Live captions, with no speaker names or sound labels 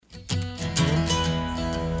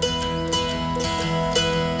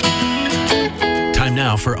time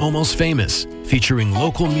now for Almost Famous, featuring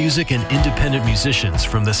local music and independent musicians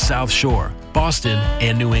from the South Shore, Boston,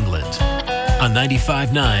 and New England. On 95.9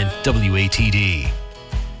 WATD.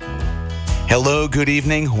 Hello, good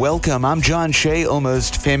evening. Welcome. I'm John Shea.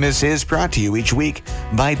 Almost Famous is brought to you each week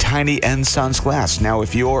by Tiny and Sons Glass. Now,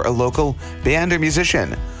 if you're a local band or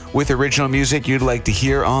musician with original music you'd like to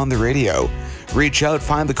hear on the radio, reach out,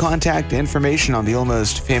 find the contact information on the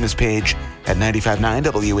Almost Famous page at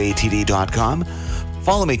 959watd.com.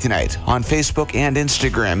 Follow me tonight on Facebook and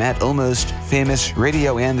Instagram at Almost Famous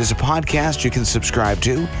Radio, and there's a podcast you can subscribe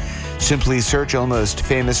to. Simply search Almost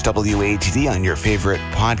Famous WATD on your favorite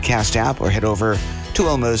podcast app or head over to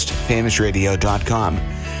almostfamousradio.com.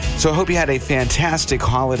 So I hope you had a fantastic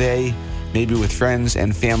holiday, maybe with friends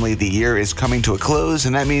and family. The year is coming to a close,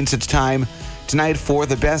 and that means it's time tonight for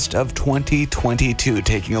the best of 2022,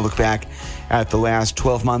 taking a look back at the last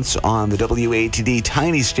 12 months on the WATD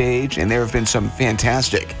Tiny stage, and there have been some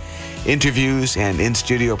fantastic interviews and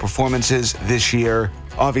in-studio performances this year.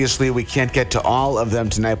 Obviously, we can't get to all of them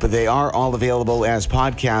tonight, but they are all available as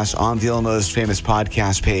podcasts on the Almost Famous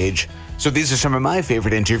podcast page. So these are some of my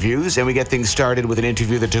favorite interviews, and we get things started with an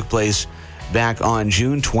interview that took place back on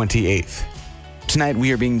June 28th. Tonight,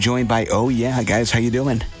 we are being joined by Oh Yeah. Guys, how you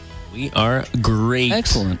doing? We are great.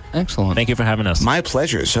 Excellent. Thank you for having us. My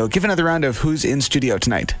pleasure. So give another round of who's in studio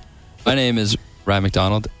tonight. My name is Ryan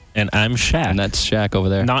McDonald, And I'm Shaq. and that's Shaq over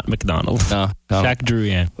there. Not McDonald. No. Shaq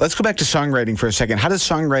Drouin. Let's go back to songwriting for a second. How does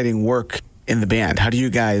songwriting work in the band? How do you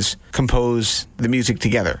guys compose the music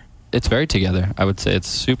together? It's very together. I would say it's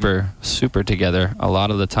super together. A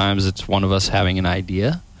lot of the times it's one of us having an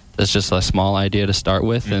idea. That's just a small idea to start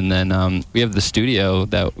with. And then we have the studio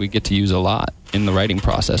that we get to use a lot in the writing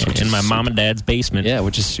process. Which In is my super- mom and dad's basement. Yeah,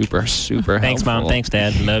 which is super Thanks, helpful. Mom. Thanks,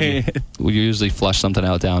 Dad. Love you. We usually flush something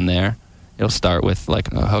out down there. It'll start with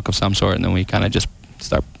like a hook of some sort, and then we kind of just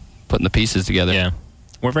start putting the pieces together. Yeah.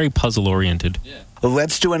 We're very puzzle-oriented. Well,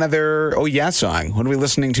 let's do another Oh Yeah song. What are we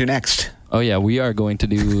listening to next? Oh yeah, we are going to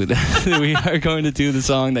do the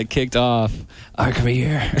song that kicked off our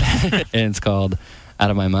career, and it's called "Out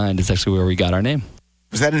of My Mind." It's actually where we got our name.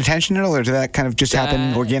 Was that intentional, or did that kind of just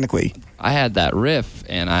happen organically? I had that riff,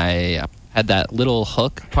 and I had that little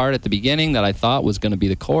hook part at the beginning that I thought was going to be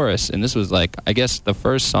the chorus, and this was like, I guess, the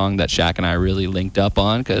first song that Shaq and I really linked up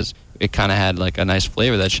on, because it kind of had like a nice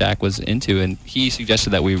flavor that Shaq was into, and he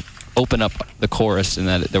suggested that we open up the chorus and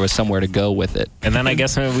that there was somewhere to go with it. And then I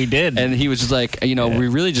guess we did. And he was just like, we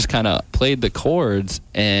really just kind of played the chords,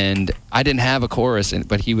 and I didn't have a chorus,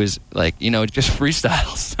 but he was like, just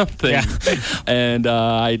freestyle something. Yeah. And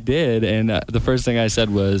I did, and the first thing I said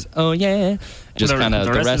was, "Oh yeah." Just kind of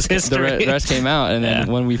the rest came out, and then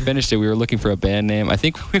when we finished it, we were looking for a band name. I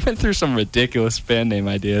think we went through some ridiculous band name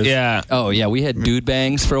ideas. Yeah. Oh yeah, we had Dude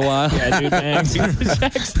Bangs for a while. Yeah, Dude Bangs.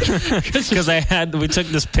 Because we took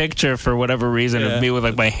this picture for whatever reason of me with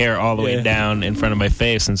like my hair all the way down in front of my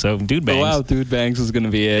face, and so Dude Bangs. Oh, wow, Dude Bangs was going to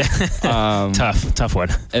be it. Tough one.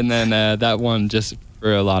 And then that one just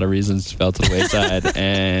for a lot of reasons fell to the wayside,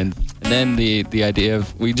 and then the idea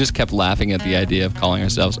of, we just kept laughing at the idea of calling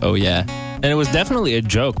ourselves Oh Yeah. And it was definitely a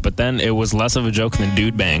joke, but then it was less of a joke than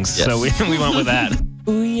Dude Bangs. Yes. So we went with that.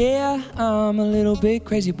 Oh yeah, I'm a little bit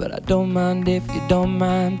crazy, but I don't mind if you don't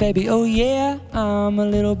mind, baby. Oh yeah, I'm a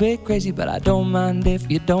little bit crazy, but I don't mind if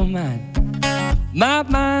you don't mind. My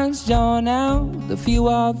mind's drawn out, the few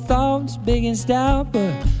odd thoughts, big and stout,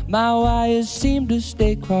 but my wires seem to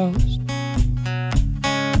stay crossed.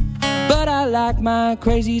 But I like my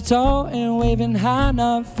crazy tall and waving high,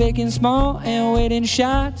 not faking small and waiting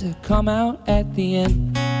shy to come out at the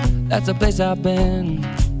end. That's a place I've been.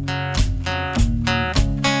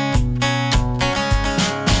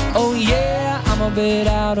 Oh yeah, I'm a bit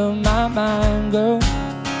out of my mind, girl.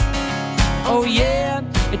 Oh yeah,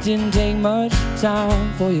 it didn't take much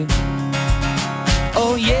time for you.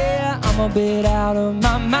 Oh yeah, I'm a bit out of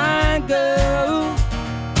my mind, girl.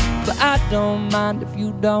 But I don't mind if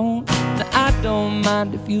you don't. No, I don't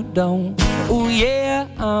mind if you don't. Oh yeah,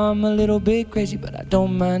 I'm a little bit crazy, but I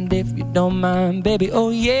don't mind if you don't mind, baby.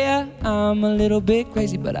 Oh yeah, I'm a little bit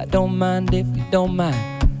crazy, but I don't mind if you don't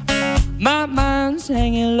mind. My mind's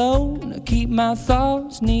hanging low, and I keep my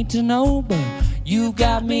thoughts, need to know, but you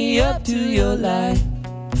got me up to your light.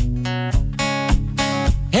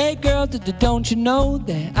 Hey girl, don't you know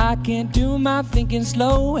that I can't do my thinking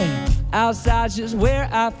slow, and outside's just where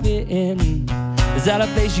I fit in. Is that a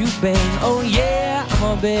place you've been? Oh yeah,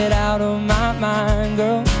 I'm a bit out of my mind,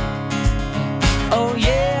 girl. Oh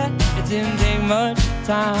yeah, it didn't take much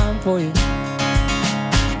time for you.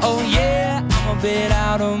 Oh yeah, I'm a bit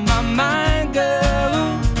out of my mind,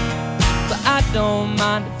 girl. But I don't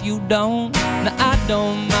mind if you don't. No, I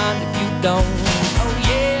don't mind if you don't. Oh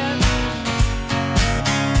yeah.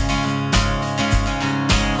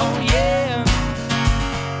 Oh yeah.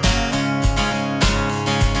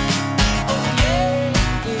 Oh yeah.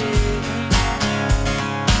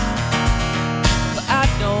 But I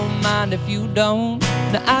don't mind if you don't.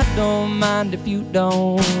 No, I don't mind if you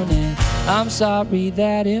don't. And I'm sorry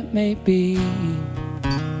that it may be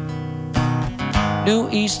new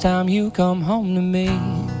each time you come home to me.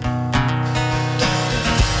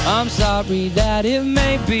 I'm sorry that it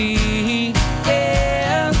may be,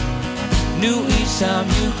 yeah, new each time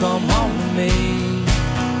you come home to me.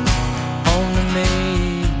 Home to me.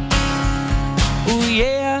 Ooh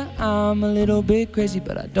yeah, I'm a little bit crazy,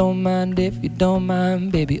 but I don't mind if you don't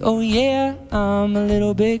mind, baby. Oh yeah, I'm a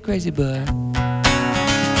little bit crazy, but oh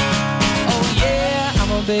yeah,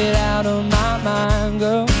 I'm a bit out of my mind,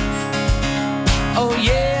 girl. Oh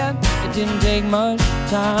yeah, it didn't take much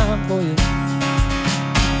time for you.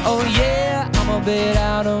 Oh yeah, I'm a bit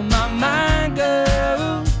out of my mind,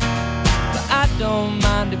 girl. But I don't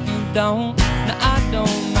mind if you don't. No, I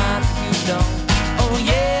don't mind if you don't. Oh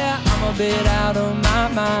yeah, I'm a bit out of my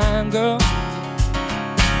mind, girl.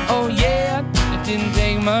 Oh yeah, it didn't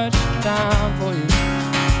take much time for you.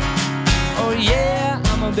 Oh yeah,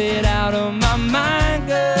 I'm a bit out of my mind,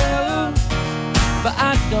 girl. But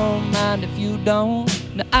I don't mind if you don't.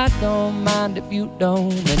 No, I don't mind if you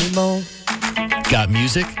don't anymore. Got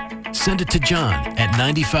music? Send it to John at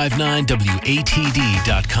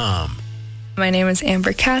 959watd.com. My name is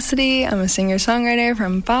Amber Cassidy. I'm a singer-songwriter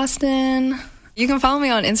from Boston. You can follow me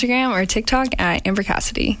on Instagram or TikTok at Amber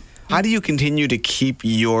Cassidy. How do you continue to keep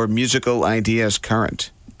your musical ideas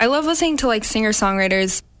current? I love listening to like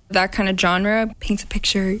singer-songwriters. That kind of genre paints a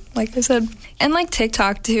picture, like I said. And like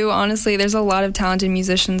TikTok too, honestly, there's a lot of talented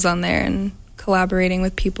musicians on there and collaborating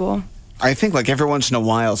with people. I think like every once in a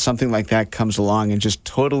while, something like that comes along and just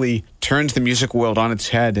totally turns the music world on its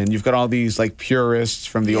head. And you've got all these like purists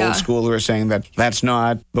from the old school who are saying that that's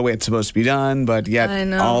not the way it's supposed to be done. But yet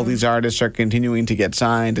all these artists are continuing to get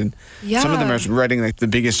signed. And some of them are writing like the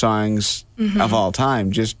biggest songs of all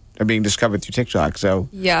time, just are being discovered through TikTok. So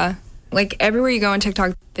yeah. Like, everywhere you go on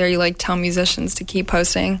TikTok, there you, like, tell musicians to keep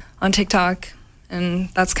posting on TikTok. And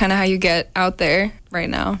that's kind of how you get out there right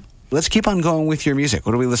now. Let's keep on going with your music.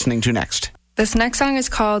 What are we listening to next? This next song is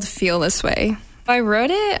called Feel This Way. I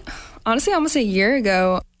wrote it, honestly, almost a year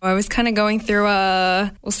ago. I was kind of going through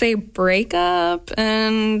a, we'll say, breakup.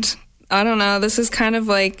 And I don't know, this is kind of,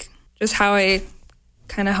 like, just how I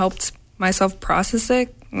kind of helped myself process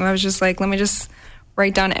it. I was just like, let me just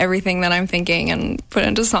write down everything that I'm thinking and put it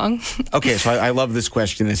into song. Okay, so I love this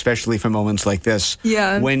question, especially for moments like this.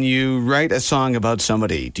 Yeah. When you write a song about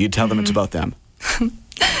somebody, do you tell them it's about them?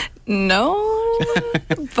 No,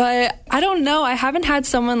 but I don't know. I haven't had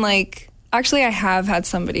someone like, actually I have had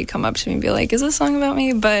somebody come up to me and be like, is this song about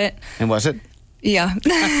me? But and was it? Yeah.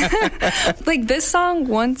 Like this song,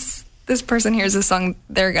 once this person hears this song,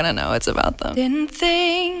 they're gonna know it's about them. Didn't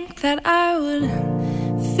think that I would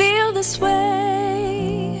feel this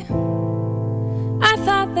way. I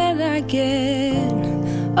thought that I'd get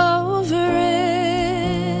over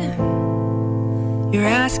it. You're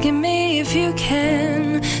asking me if you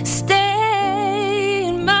can stay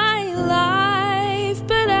in my life,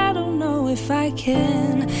 but I don't know if I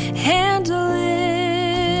can handle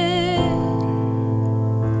it.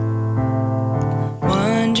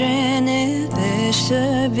 Wondering if this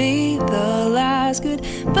should be the last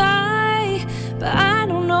goodbye, but I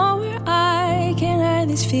don't know where I can hide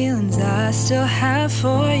these feelings I still have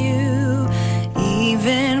for you.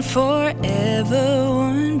 Even forever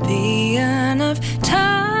wouldn't be enough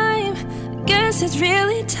time. I guess it's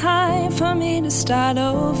really time for me to start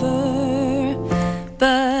over.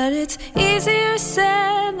 But it's easier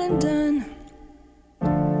said than done.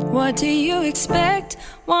 What do you expect?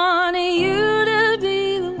 Wanting you to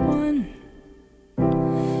be the one.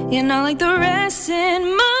 You're not like the rest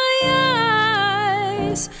in my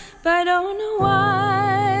eyes, but I don't know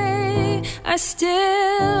why I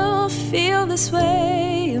still feel this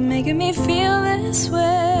way. You're making me feel this way.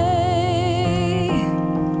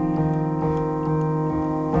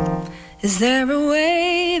 Is there a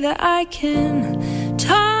way that I can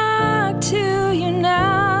talk to you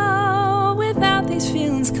now without these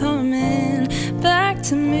feelings coming back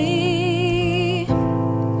to me?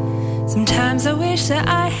 Sometimes I wish that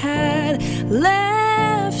I had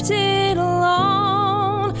left it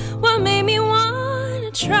alone. What made me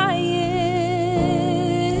want to try it?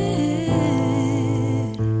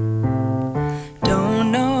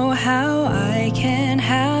 Don't know how I can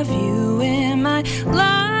have you in my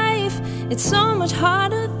life. It's so much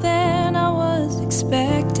harder than I was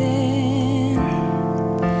expecting.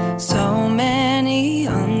 So many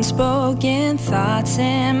unspoken thoughts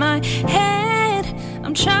in my head.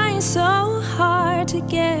 I'm trying so hard to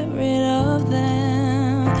get rid of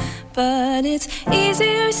them, but it's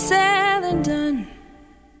easier said than done.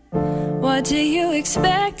 What do you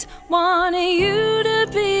expect? Wanted you to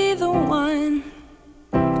be the one.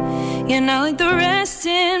 You're not like the rest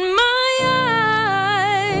in my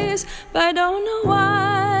eyes, but I don't know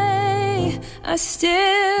why I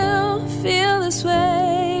still feel this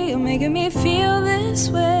way. You're making me feel this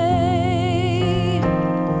way.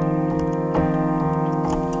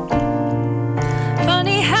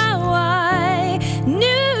 Funny how I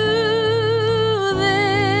knew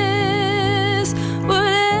this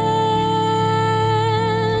would end.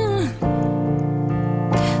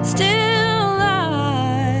 Still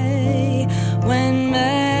I went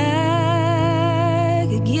back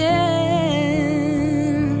again.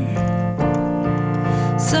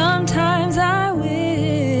 Sometimes I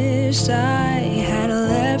wished I had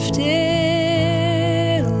left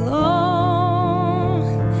it alone,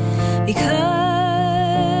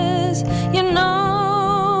 because you're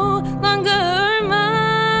no longer mine.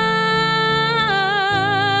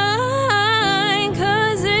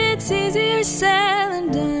 'Cause it's easier said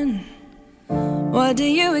than done. What do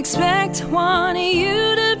you expect? Wanted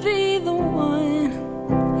you to be the one.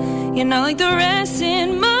 You're not like the rest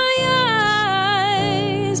in my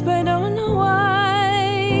eyes, but I don't know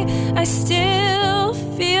why I still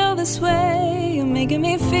feel this way. You're making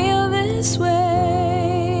me feel this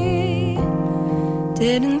way.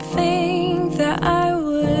 Didn't think that I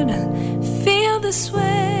would feel this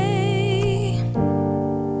way.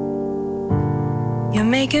 You're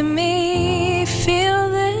making me feel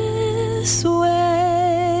this way.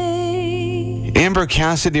 Amber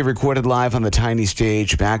Cassidy recorded live on the Tiny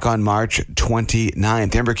Stage back on March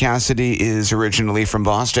 29th. Amber Cassidy is originally from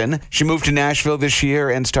Boston. She moved to Nashville this year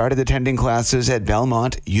and started attending classes at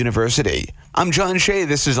Belmont University. I'm John Shea.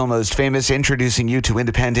 This is Almost Famous, introducing you to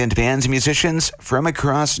independent bands and musicians from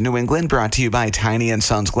across New England, brought to you by Tiny &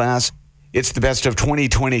 Sons Glass. It's the best of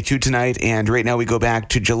 2022 tonight, and right now we go back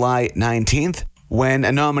to July 19th, when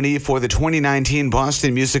a nominee for the 2019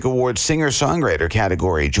 Boston Music Awards singer-songwriter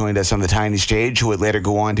category joined us on the Tiny Stage, who would later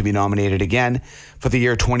go on to be nominated again for the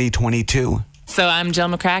year 2022. So I'm Jill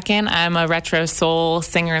McCracken. I'm a retro soul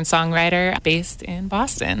singer and songwriter based in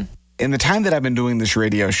Boston. In the time that I've been doing this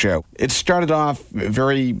radio show, it started off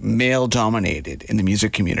very male-dominated in the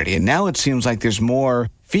music community, and now it seems like there's more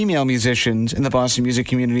female musicians in the Boston music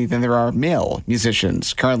community than there are male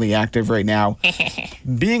musicians currently active right now.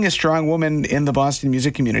 Being a strong woman in the Boston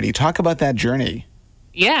music community, talk about that journey.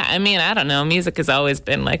 Yeah, I mean, I don't know. Music has always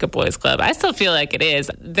been like a boys' club. I still feel like it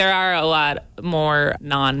is. There are a lot more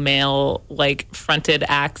non-male, fronted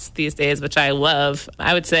acts these days, which I love.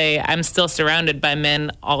 I would say I'm still surrounded by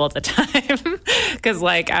men all the time because,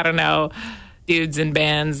 I don't know, dudes in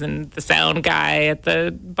bands and the sound guy at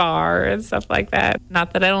the bar and stuff like that.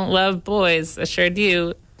 Not that I don't love boys, I sure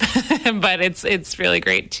do. But it's really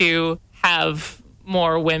great to have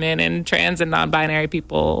more women and trans and non-binary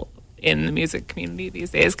people in the music community these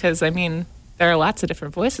days, because, I mean, there are lots of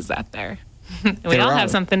different voices out there. We all have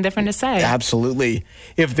something different to say. Absolutely.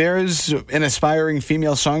 If there's an aspiring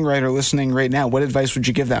female songwriter listening right now, what advice would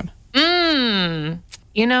you give them? Don't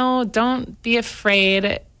be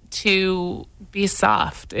afraid to be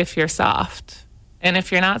soft if you're soft. And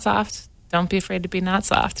if you're not soft, don't be afraid to be not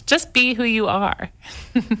soft. Just be who you are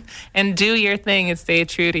and do your thing and stay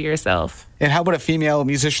true to yourself. And how about a female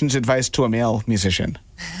musician's advice to a male musician?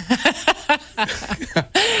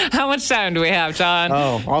 How much time do we have, John?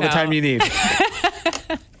 Oh, all the time you need.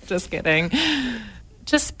 Just kidding.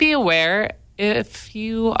 Just be aware if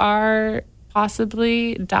you are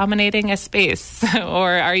possibly dominating a space,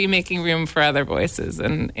 or are you making room for other voices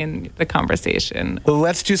in the conversation? Well,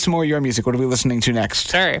 let's do some more of your music. What are we listening to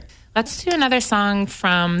next? Sure. Let's do another song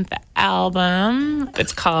from the album.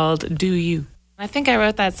 It's called Do You. I think I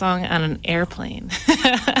wrote that song on an airplane,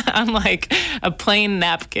 on a plain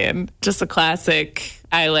napkin. Just a classic,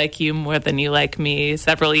 I like you more than you like me.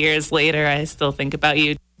 Several years later, I still think about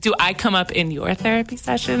you. Do I come up in your therapy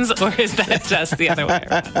sessions, or is that just the other way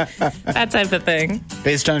around? That type of thing.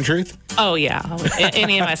 Based on truth? Oh, yeah.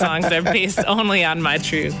 Any of my songs are based only on my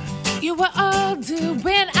truth. You were older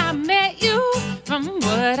when I met you, from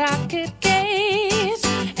what I could gauge.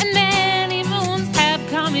 And many moons have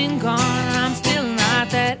come and gone. I'm still not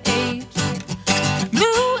that age.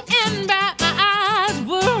 Blue and bright, my eyes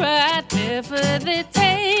were right there for the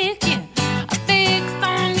taking. I fixed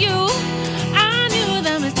on you. I knew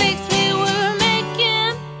the mistakes we were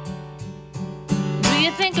making. Do you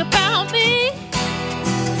think about me?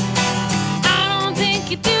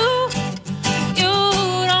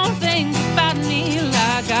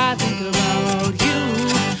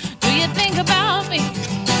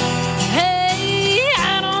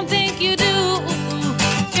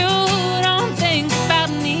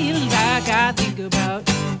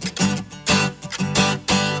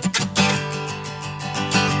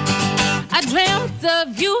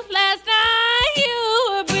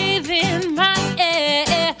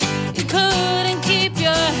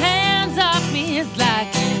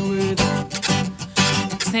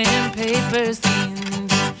 first seen you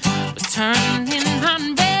was turning in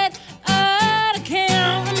my bed. I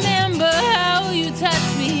can't remember how you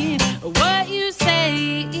touched me or what you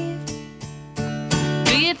say.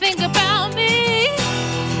 Do you think about me?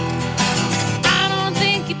 I don't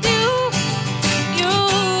think you do. You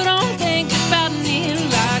don't think about me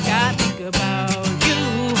like I think about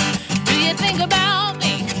you. Do you think about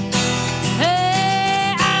me?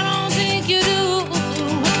 Hey, I don't think you do.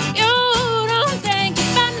 You don't think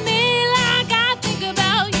about me like I think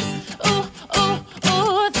about you. Ooh, ooh,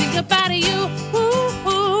 ooh, think about you. Ooh,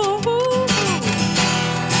 ooh, ooh.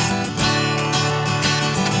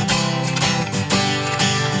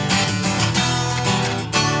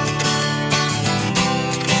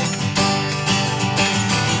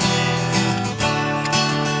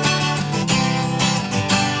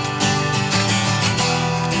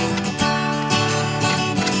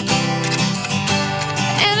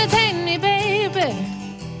 Entertain me, baby.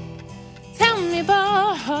 Tell me,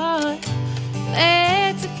 boy.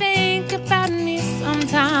 Let you think about me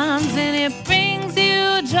sometimes, and it brings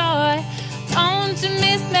you joy. Don't you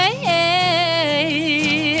miss me?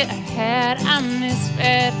 Had I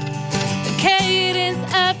misread the cadence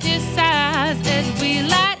of your sighs as we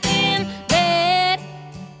lie in bed?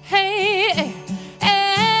 Hey,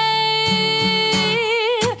 hey,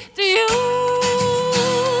 do you?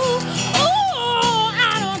 Oh,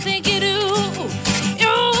 I don't think you do.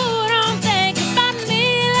 You don't think about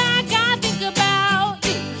me like I think about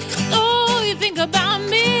you. Oh, you think about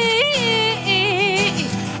me.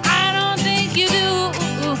 I don't think you do.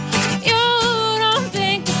 You don't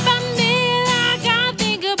think about me like I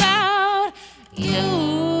think about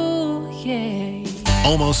you. Yeah.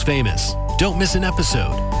 Almost Famous. Don't miss an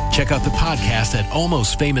episode. Check out the podcast at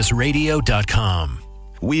almostfamousradio.com.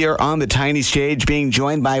 We are on the tiny stage being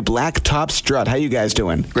joined by Blacktop Strut. How you guys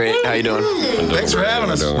doing? Great. How you doing? Thanks for having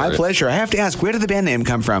us. My pleasure. I have to ask, where did the band name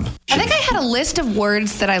come from? I think I had a list of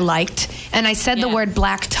words that I liked, and I said the word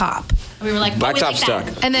blacktop. We were like, Blacktop stuck.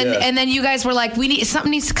 And then you guys were like,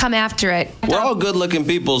 something needs to come after it. We're all good-looking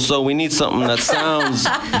people, so we need something that sounds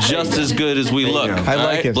just as good as we look. I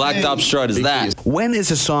like it. Blacktop Strut is that. When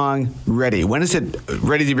is a song ready? When is it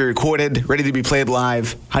ready to be recorded, ready to be played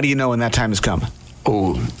live? How do you know when that time has come?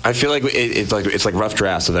 Oh, I feel like it's like rough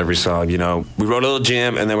drafts of every song. You know, we wrote a little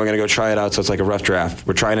jam, and then we're gonna go try it out. So it's like a rough draft.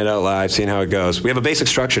 We're trying it out live, seeing how it goes. We have a basic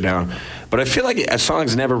structure down, but I feel like a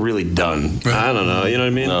song's never really done. I don't know. You know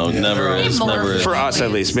what I mean? No, never is. Never is. For us,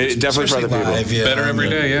 at least. Maybe definitely for other people. Live, yeah. Better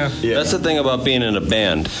every day, yeah. That's the thing about being in a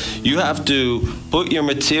band. You have to put your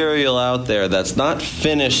material out there that's not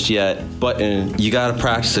finished yet, but you got to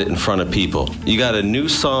practice it in front of people. You got a new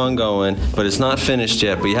song going, but it's not finished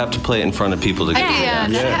yet, but you have to play it in front of people to get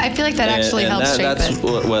I feel like that actually helps shape that's it.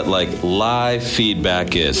 what like live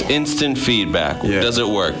feedback is. Instant feedback. Yeah. Does it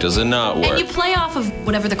work? Does it not work? And you play off of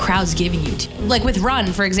whatever the crowd's giving you. Like with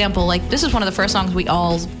Run, for example, like this is one of the first songs we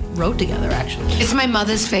all wrote together, actually. It's my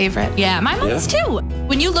mother's favorite. Yeah, my mom's too.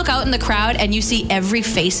 When you look out in the crowd and you see every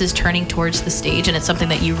face is turning towards the stage and it's something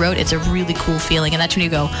that you wrote, it's a really cool feeling. And that's when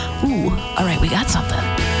you go, ooh, all right, we got something.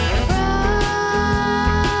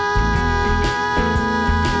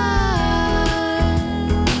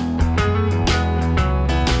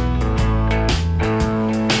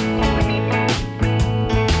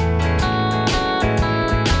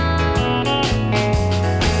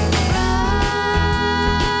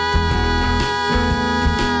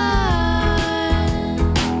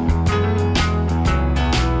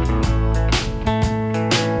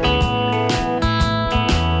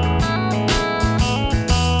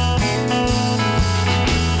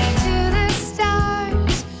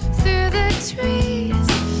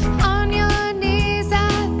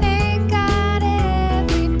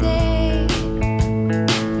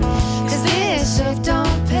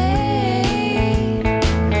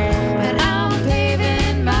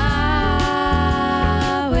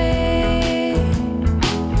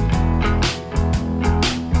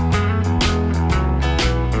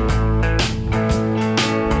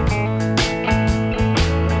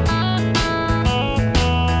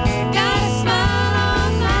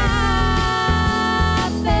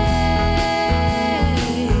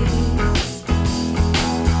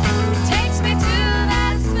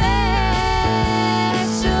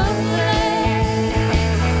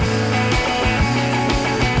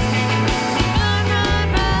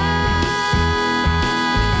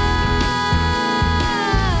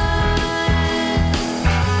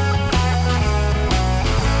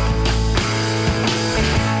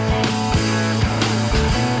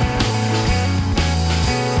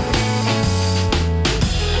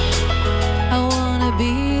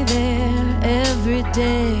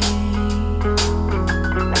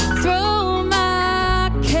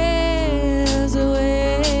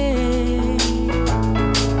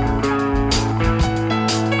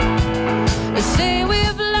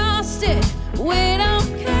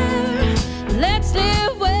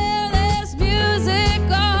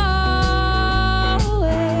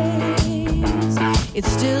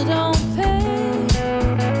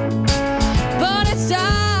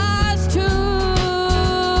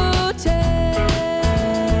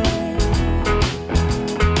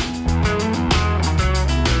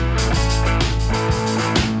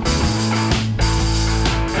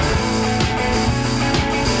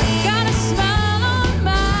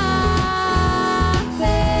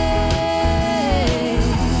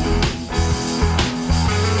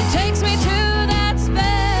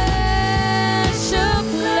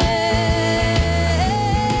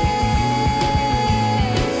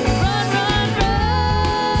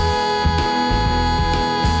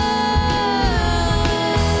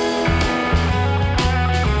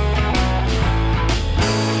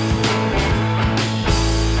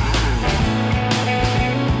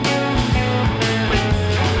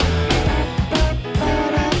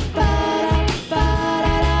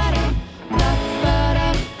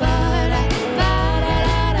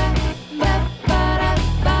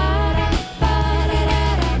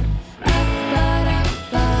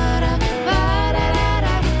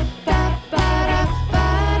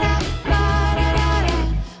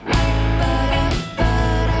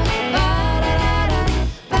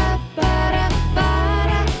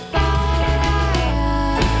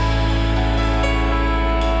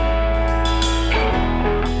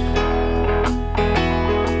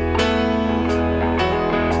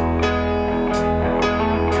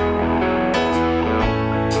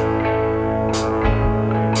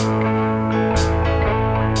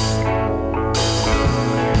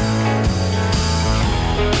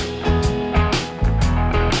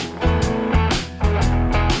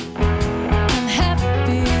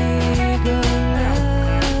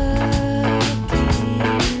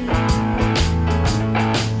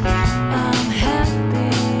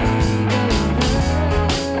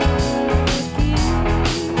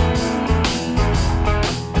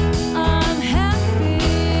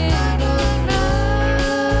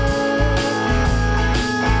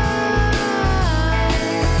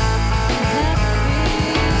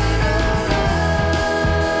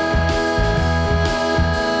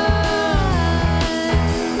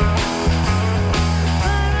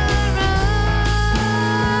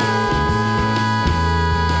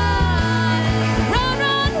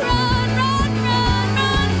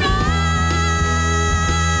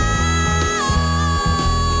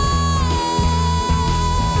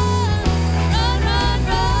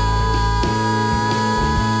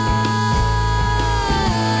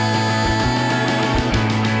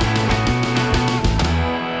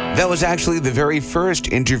 That was actually the very first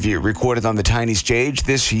interview recorded on the Tiny Stage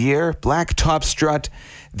this year. Black Top Strut,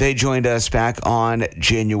 they joined us back on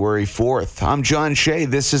January 4th. I'm John Shea.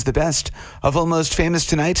 This is the best of Almost Famous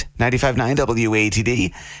Tonight, 95.9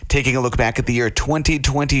 WATD, taking a look back at the year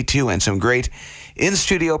 2022 and some great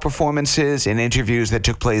in-studio performances and interviews that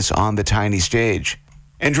took place on the Tiny Stage.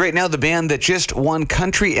 And right now, the band that just won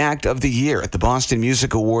Country Act of the Year at the Boston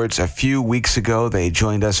Music Awards a few weeks ago. They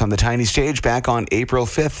joined us on the Tiny Stage back on April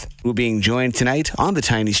 5th. We're being joined tonight on the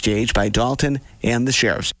Tiny Stage by Dalton and the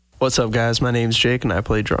Sheriffs. What's up, guys? My name's Jake, and I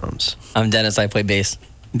play drums. I'm Dennis. I play bass.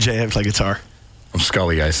 Jay, I play guitar. I'm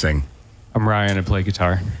Scully. I sing. I'm Ryan. I play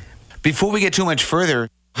guitar. Before we get too much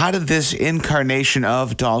further, how did this incarnation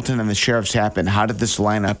of Dalton and the Sheriffs happen? How did this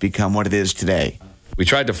lineup become what it is today? We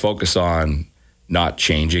tried to focus on not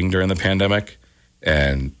changing during the pandemic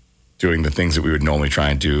and doing the things that we would normally try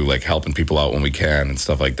and do, like helping people out when we can and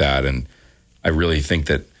stuff like that. And I really think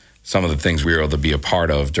that some of the things we were able to be a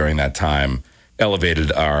part of during that time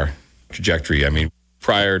elevated our trajectory. I mean,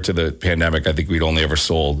 prior to the pandemic, I think we'd only ever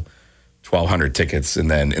sold 1,200 tickets.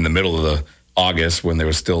 And then in the middle of the August, when there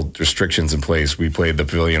was still restrictions in place, we played the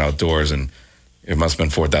Pavilion outdoors, and it must have been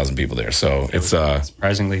 4,000 people there. So it's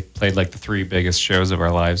surprisingly played like the 3 biggest shows of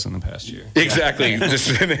our lives in the past year. Exactly.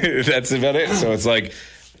 That's about it. So it's like,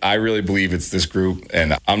 I really believe it's this group,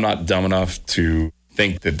 and I'm not dumb enough to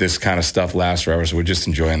think that this kind of stuff lasts forever. So we're just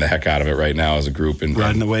enjoying the heck out of it right now as a group and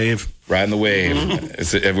riding the wave. Riding the wave.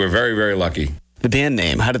 We're very, very lucky. The band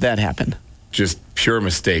name, how did that happen? Just pure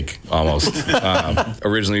mistake, almost.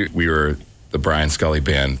 Originally, we were the Brian Scully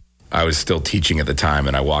Band. I was still teaching at the time,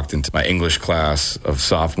 and I walked into my English class of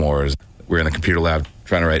sophomores. We were in the computer lab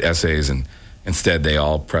trying to write essays, and instead they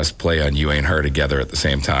all pressed play on You Ain't Her together at the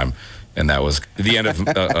same time. And that was the end of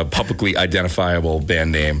a publicly identifiable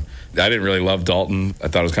band name. I didn't really love Dalton. I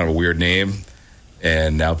thought it was kind of a weird name,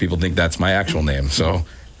 and now people think that's my actual name. So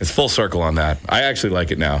it's full circle on that. I actually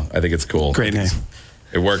like it now. I think it's cool. Great name.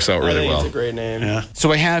 It works out really well. It's a great name. Yeah.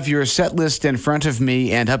 So I have your set list in front of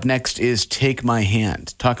me, and up next is Take My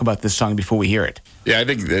Hand. Talk about this song before we hear it. Yeah, I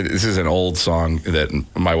think this is an old song that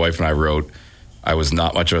my wife and I wrote. I was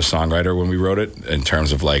not much of a songwriter when we wrote it, in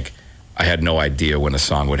terms of like, I had no idea when a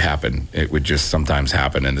song would happen. It would just sometimes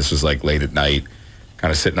happen, and this was like late at night,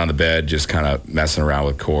 kind of sitting on the bed, just kind of messing around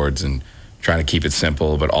with chords and trying to keep it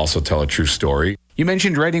simple, but also tell a true story. You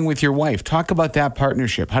mentioned writing with your wife. Talk about that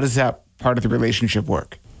partnership. How does that part of the relationship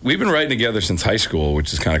work? We've been writing together since high school,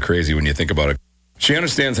 which is kind of crazy when you think about it. She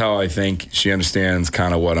understands how I think. She understands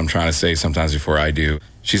kind of what I'm trying to say sometimes before I do.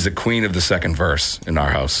 She's the queen of the second verse in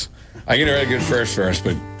our house. I can write a good first verse,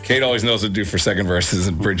 but Kate always knows what to do for second verses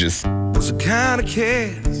and bridges. Those are kind of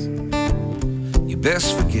kids you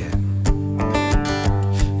best forget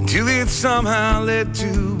until it somehow led to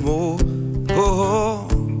more. Oh,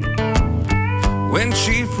 when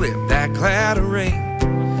she flipped that cloud of rain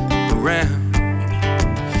around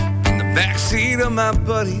backseat of my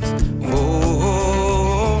buddies.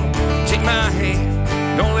 Oh, take my hand,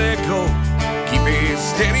 don't let go. Keep it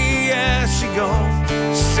steady as she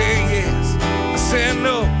goes. She said yes, I said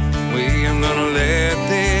no. We ain't gonna let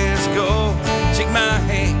this go. Take my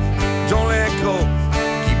hand, don't let go.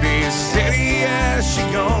 Keep it steady as she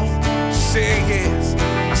goes. She said yes,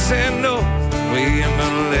 I said no. We ain't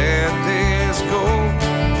gonna let this go.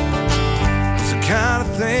 It's the kind of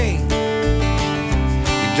thing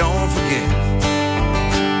don't forget.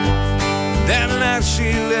 That night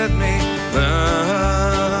she let me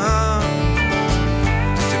learn.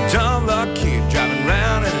 Just a dumb luck kid driving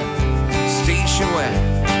around in a station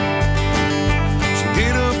wagon. She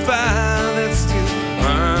lit a fire that still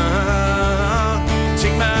burns.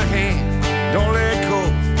 Take my hand, don't let go.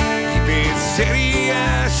 Keep it steady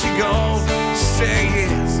as she goes. She said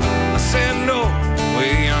yes, I said no. We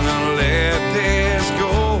ain't gonna let this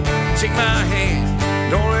go. Take my hand,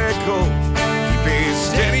 don't let go. Keep it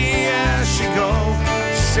steady as she goes.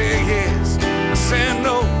 She said yes, I said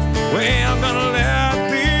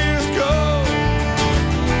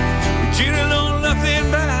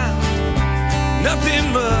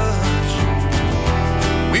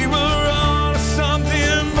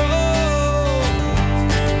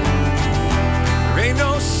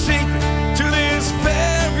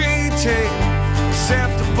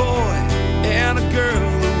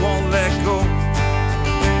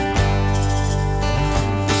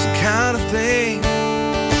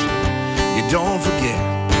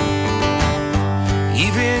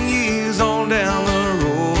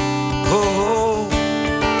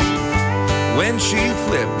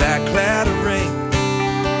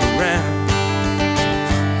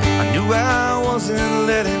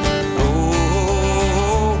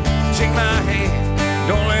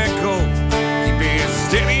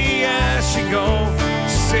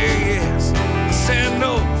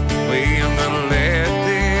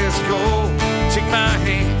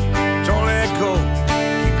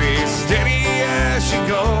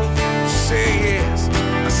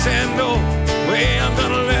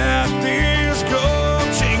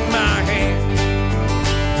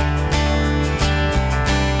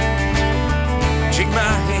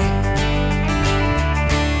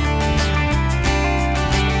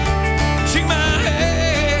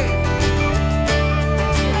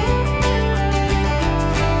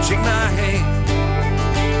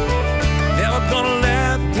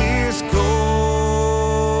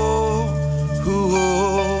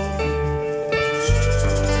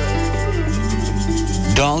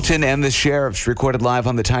Elton and the Sheriffs recorded live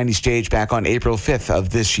on the Tiny Stage back on April 5th of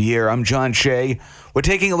this year. I'm John Shea. We're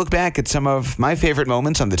taking a look back at some of my favorite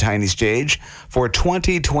moments on the Tiny Stage for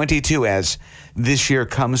 2022 as this year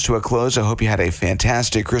comes to a close. I hope you had a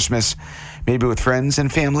fantastic Christmas, maybe with friends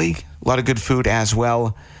and family. A lot of good food as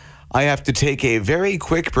well. I have to take a very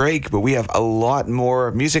quick break, but we have a lot more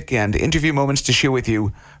music and interview moments to share with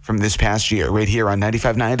you from this past year right here on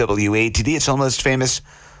 95.9 WATD. It's Almost Famous,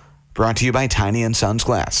 brought to you by Tiny & Sons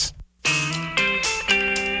Glass.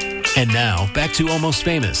 And now, back to Almost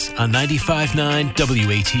Famous on 95.9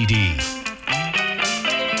 WATD.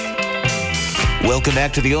 Welcome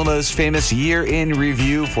back to the Almost Famous Year in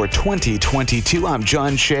Review for 2022. I'm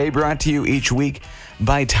John Shea, brought to you each week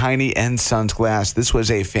by Tiny & Sons Glass. This was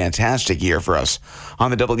a fantastic year for us on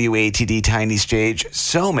the WATD Tiny Stage.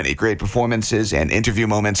 So many great performances and interview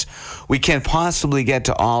moments. We can't possibly get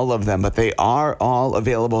to all of them, but they are all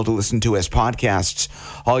available to listen to as podcasts.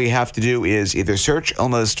 All you have to do is either search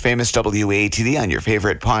Almost Famous WATD on your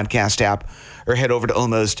favorite podcast app or head over to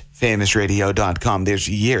almostfamousradio.com. There's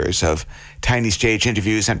years of Tiny Stage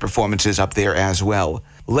interviews and performances up there as well.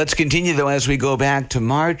 Let's continue, though, as we go back to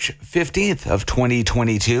March 15th of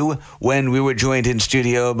 2022, when we were joined in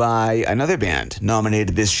studio by another band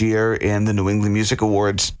nominated this year in the New England Music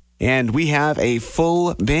Awards. And we have a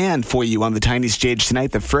full band for you on the Tiny Stage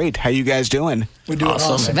tonight, The Freight. How you guys doing? We're doing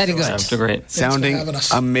awesome. Very good. Sounds great. Sounding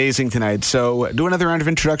amazing tonight. So do another round of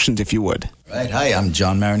introductions, if you would. Right. Hi, I'm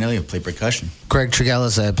John Marinelli. I play percussion. Greg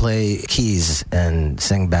Trigelis. I play keys and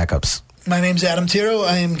sing backups. My name's Adam Tiro.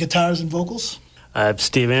 I am guitars and vocals. I'm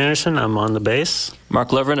Steve Anderson. I'm on the bass. Mark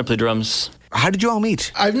Leveren. I play drums. How did you all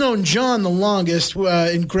meet? I've known John the longest,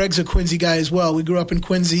 and Greg's a Quincy guy as well. We grew up in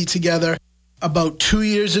Quincy together. About 2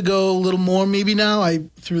 years ago, a little more maybe now,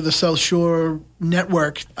 through the South Shore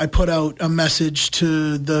Network, I put out a message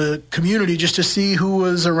to the community just to see who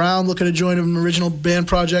was around looking to join an original band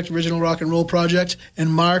project, original rock and roll project.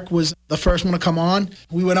 And Mark was the first one to come on.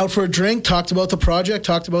 We went out for a drink, talked about the project,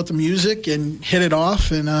 talked about the music, and hit it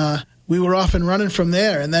off. And we were off and running from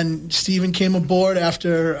there. And then Steven came aboard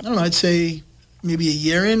after, I don't know, I'd say maybe a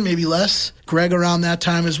year in, maybe less. Greg around that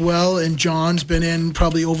time as well. And John's been in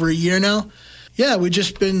probably over a year now. Yeah, we've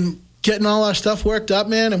just been getting all our stuff worked up,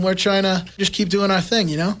 man, and we're trying to just keep doing our thing,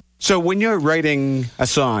 you know? So when you're writing a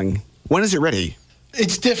song, when is it ready?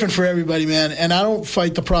 It's different for everybody, man, and I don't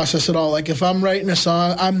fight the process at all. Like, if I'm writing a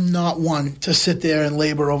song, I'm not one to sit there and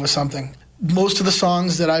labor over something. Most of the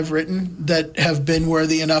songs that I've written that have been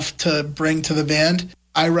worthy enough to bring to the band,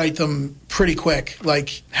 I write them pretty quick,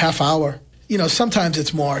 like half hour. You know, sometimes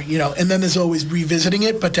it's more, you know, and then there's always revisiting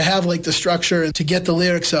it. But to have, like, the structure and to get the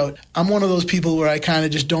lyrics out, I'm one of those people where I kind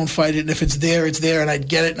of just don't fight it. And if it's there, it's there, and I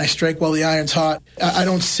get it, and I strike while the iron's hot. I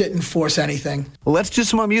don't sit and force anything. Well, let's do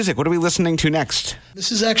some more music. What are we listening to next?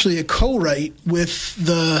 This is actually a co-write with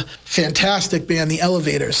the fantastic band, The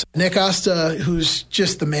Elevators. Nick Asta, who's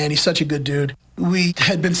just the man, he's such a good dude. We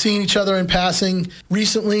had been seeing each other in passing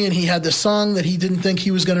recently, and he had this song that he didn't think he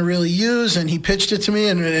was going to really use, and he pitched it to me,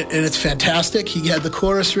 and it's fantastic. He had the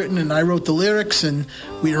chorus written, and I wrote the lyrics, and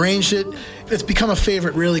we arranged it. It's become a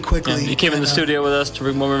favorite really quickly. Yeah, he came in the studio with us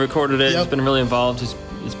when we recorded it. Yep. He's been really involved. It's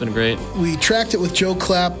been great. We tracked it with Joe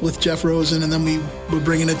Clapp, with Jeff Rosen, and then we were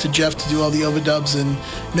bringing it to Jeff to do all the overdubs and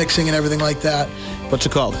mixing and everything like that. What's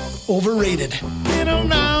it called? Overrated. Been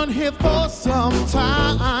around here for some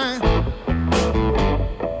time.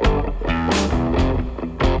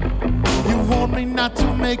 You warned me not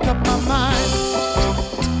to make up my mind,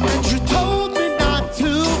 and you told me not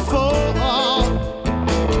to fall.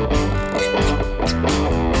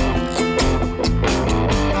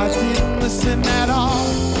 I didn't listen at all.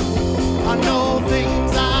 I know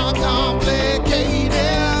things are complicated.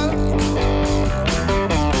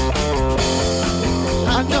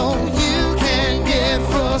 I know you can get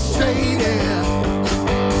frustrated.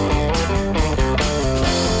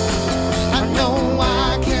 I know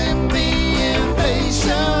I can be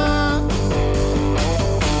impatient.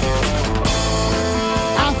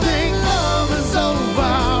 I think love is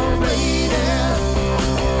overrated.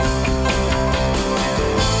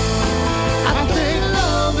 I think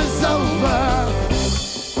love is over.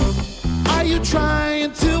 Are you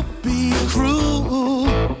trying to be cruel?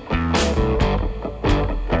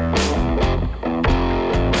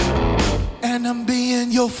 And I'm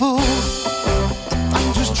being your fool.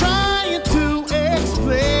 I'm just trying to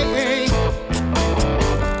explain.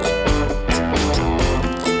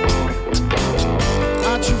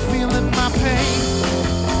 Aren't you feeling my pain?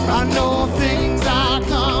 I know things are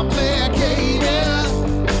complicated.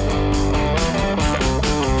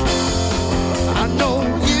 I know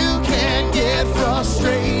you can get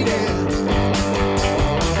frustrated.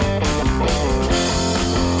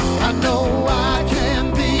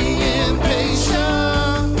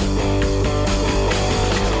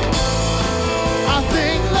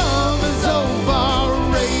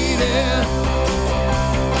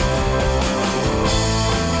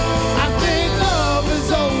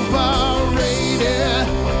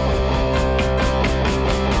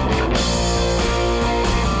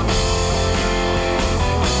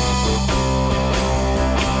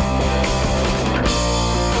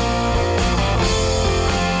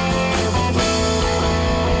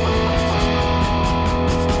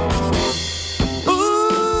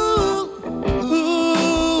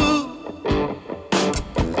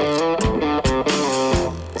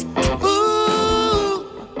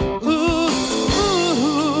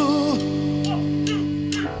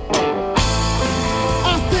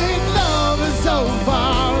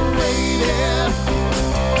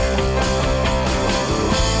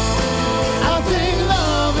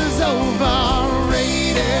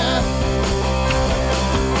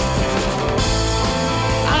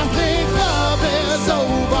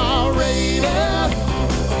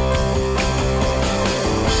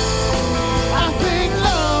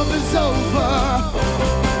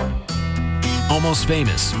 Almost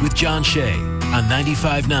Famous with John Shea on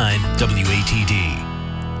 95.9 WATD.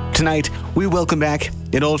 Tonight, we welcome back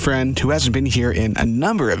an old friend who hasn't been here in a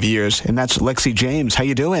number of years, and that's Lexi James. How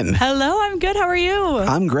you doing? Hello, I'm good. How are you?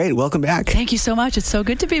 I'm great. Welcome back. Thank you so much. It's so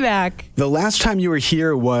good to be back. The last time you were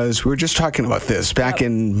here we were just talking about this, back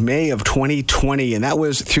in May of 2020, and that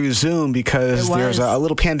was through Zoom because there's a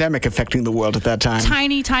little pandemic affecting the world at that time.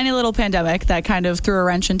 Tiny little pandemic that kind of threw a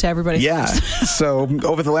wrench into everybody's lives. So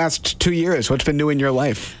over the last 2 years, what's been new in your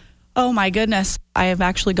life? Oh my goodness. I have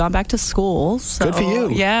actually gone back to school. So, good for you.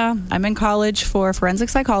 Yeah. I'm in college for forensic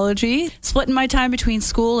psychology, splitting my time between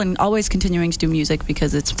school and always continuing to do music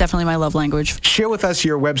because it's definitely my love language. Share with us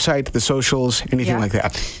your website, the socials, anything like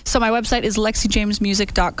that. So my website is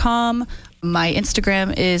lexijamesmusic.com. My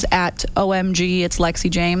Instagram is at OMG, it's Lexi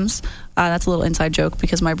James. That's a little inside joke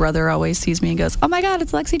because my brother always sees me and goes, oh my God,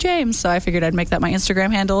 it's Lexi James. So I figured I'd make that my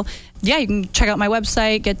Instagram handle. Yeah, you can check out my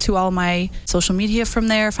website, get to all my social media from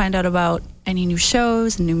there, find out about any new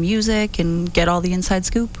shows and new music, and get all the inside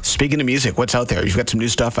scoop. Speaking of music, what's out there? You've got some new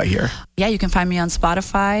stuff, I hear. Yeah, you can find me on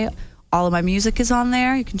Spotify. All of my music is on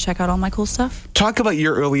there. You can check out all my cool stuff. Talk about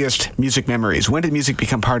your earliest music memories. When did music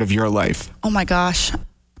become part of your life? Oh my gosh.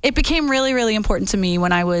 It became really, really important to me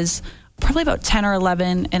when I was probably about 10 or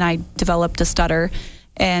 11 and I developed a stutter,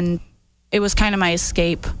 and it was kind of my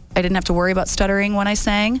escape. I didn't have to worry about stuttering when I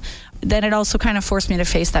sang. Then it also kind of forced me to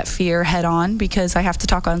face that fear head on because I have to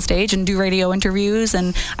talk on stage and do radio interviews,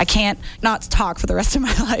 and I can't not talk for the rest of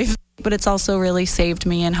my life. But it's also really saved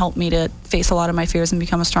me and helped me to face a lot of my fears and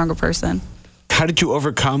become a stronger person. How did you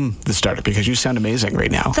overcome the stutter? Because you sound amazing right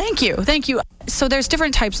now. Thank you. So there's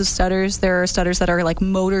different types of stutters. There are stutters that are like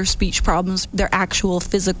motor speech problems. They're actual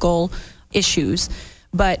physical issues.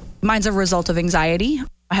 But mine's a result of anxiety.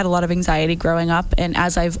 I had a lot of anxiety growing up, and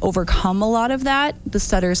as I've overcome a lot of that, the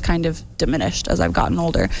stutter's kind of diminished as I've gotten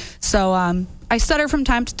older. So I stutter from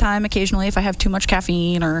time to time. Occasionally, if I have too much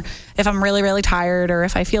caffeine, or if I'm really, really tired, or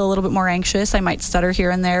if I feel a little bit more anxious, I might stutter here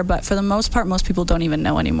and there. But for the most part, most people don't even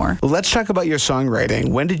know anymore. Well, let's talk about your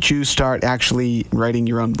songwriting. When did you start actually writing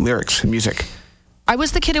your own lyrics and music? I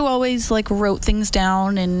was the kid who always wrote things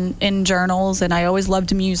down in journals, and I always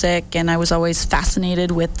loved music, and I was always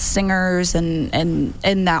fascinated with singers and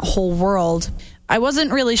that whole world. I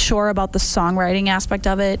wasn't really sure about the songwriting aspect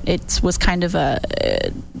of it. It was kind of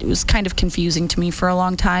confusing to me for a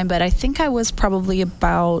long time, but I think I was probably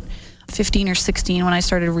about 15 or 16 when I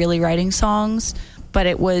started really writing songs. But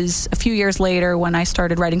it was a few years later when I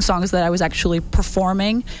started writing songs that I was actually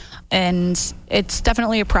performing, and it's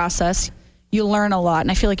definitely a process. You learn a lot,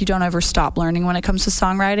 and I feel like you don't ever stop learning when it comes to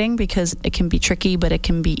songwriting because it can be tricky, but it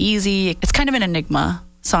can be easy. It's kind of an enigma,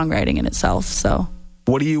 songwriting in itself. So,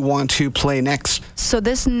 what do you want to play next? So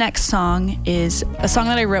this next song is a song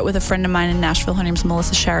that I wrote with a friend of mine in Nashville. Her name's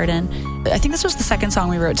Melissa Sheridan. I think this was the second song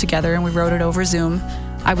we wrote together, and we wrote it over Zoom.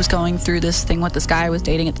 I was going through this thing with this guy I was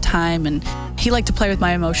dating at the time, and he liked to play with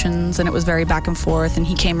my emotions, and it was very back and forth, and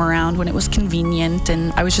he came around when it was convenient,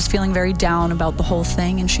 and I was just feeling very down about the whole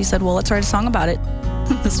thing, and she said, well, let's write a song about it.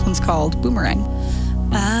 This one's called Boomerang.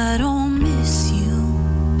 I don't miss you,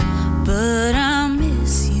 but I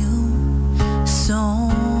miss you so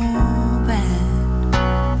bad.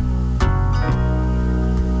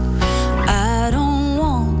 I don't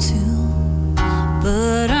want to,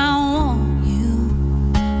 but I want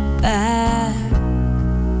you back.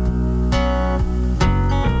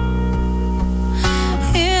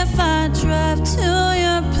 If I drive to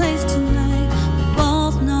your place tonight, we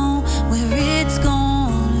both know where it's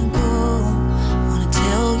gonna go. Wanna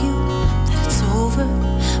tell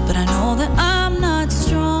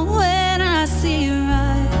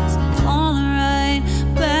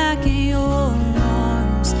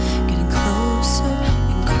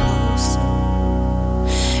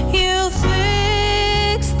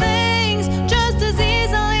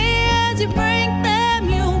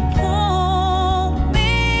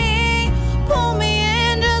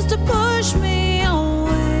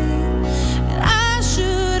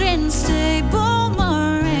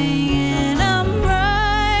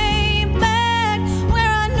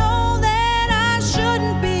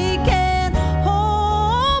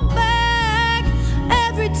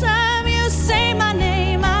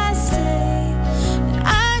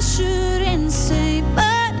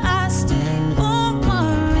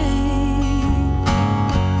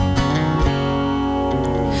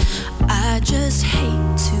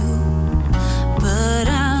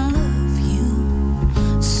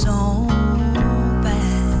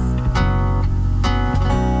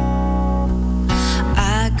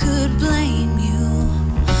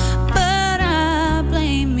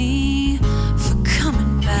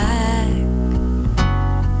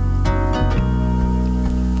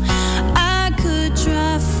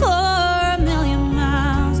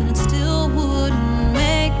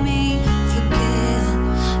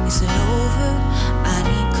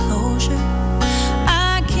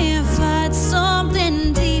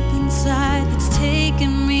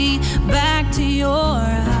back to your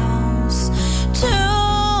house tonight.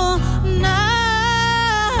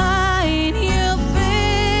 You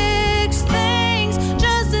fix things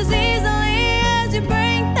just as easily as you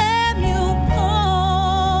break them. You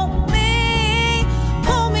pull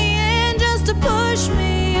me in just to push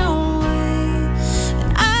me away.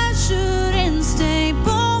 And I shouldn't stay.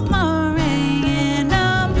 Pull my ring and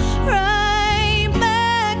I'm right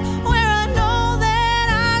back where I know that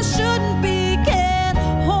I shouldn't be. Can't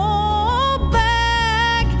hold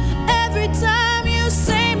back. Every time you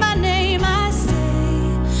say my name, I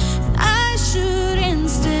stay. I shouldn't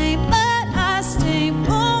stay, but I stay.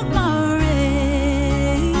 Pull my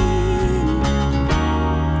ring.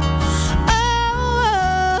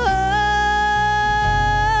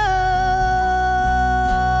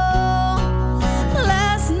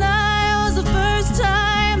 Last night was the first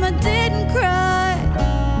time I didn't cry.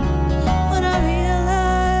 When I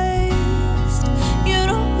realized you'd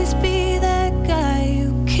always be that guy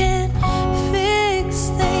who can fix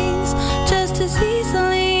things just as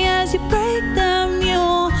easily as you break them.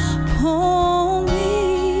 You pull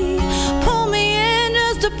me in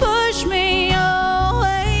just to push me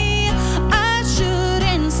away. I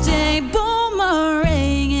shouldn't stay.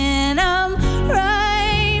 Boomerang, and I'm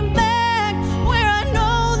right back where I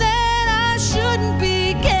know that I shouldn't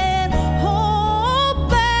be. Can't hold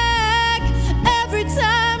back. Every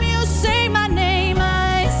time you say my name,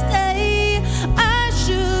 I stay. I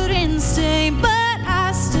shouldn't stay, but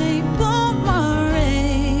I stay. Boomerang.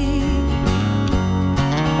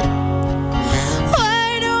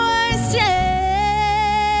 Why do I stay?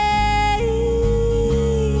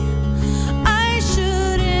 I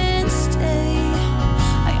shouldn't stay.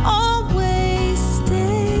 I always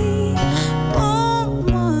stay.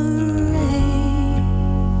 Boomerang.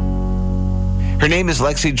 Her name is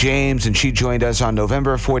Lexi James, and she joined us on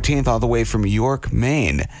November 14th, all the way from York,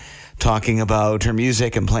 Maine, talking about her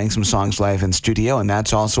music and playing some songs live in studio. And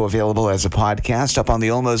that's also available as a podcast up on the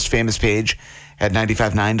Almost Famous page at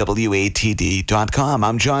 959watd.com.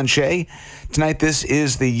 I'm John Shea. Tonight, this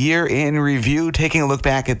is the Year in Review, taking a look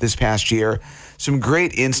back at this past year. Some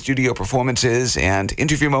great in-studio performances and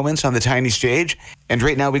interview moments on the tiny stage. And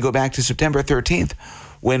right now we go back to September 13th,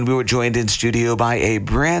 when we were joined in studio by a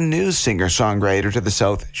brand new singer-songwriter to the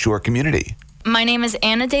South Shore community. My name is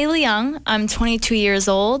Anna De Leung. I'm 22 years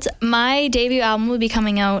old. My debut album will be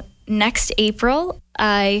coming out next April.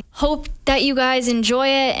 I hope that you guys enjoy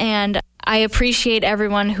it, and I appreciate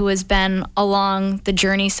everyone who has been along the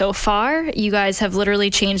journey so far. You guys have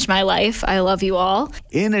literally changed my life. I love you all.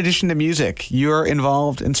 In addition to music, you're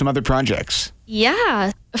involved in some other projects.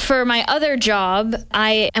 Yeah. For my other job,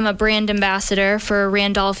 I am a brand ambassador for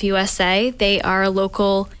Randolph USA. They are a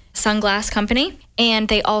local sunglass company, and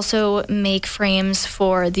they also make frames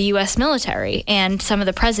for the U.S. military and some of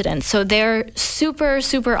the presidents. So they're super,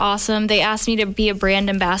 super awesome. They asked me to be a brand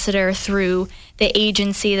ambassador through the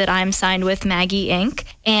agency that I'm signed with, Maggie Inc.,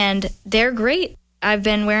 and they're great. I've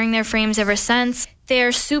been wearing their frames ever since.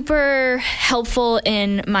 They're super helpful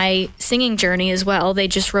in my singing journey as well. They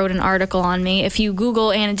just wrote an article on me. If you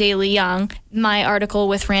Google Anna De Leung, my article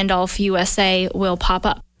with Randolph USA will pop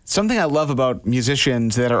up. Something I love about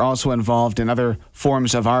musicians that are also involved in other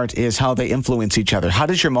forms of art is how they influence each other. How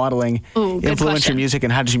does your modeling influence your music,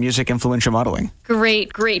 and how does your music influence your modeling?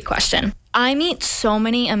 Great question. I meet so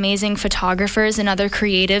many amazing photographers and other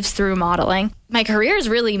creatives through modeling. My careers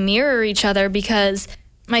really mirror each other because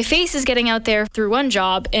my face is getting out there through one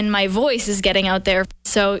job and my voice is getting out there.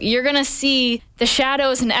 So you're going to see the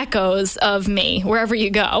shadows and echoes of me wherever you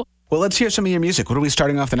go. Well, let's hear some of your music. What are we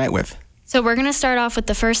starting off the night with? So we're going to start off with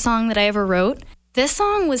the first song that I ever wrote. This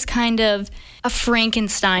song was kind of a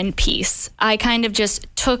Frankenstein piece. I kind of just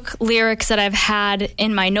took lyrics that I've had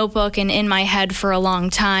in my notebook and in my head for a long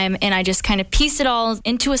time, and I just kind of pieced it all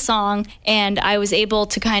into a song, and I was able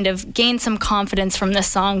to kind of gain some confidence from this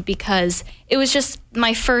song because it was just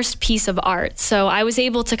my first piece of art. So I was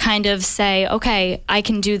able to kind of say, okay, I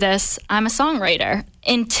can do this. I'm a songwriter.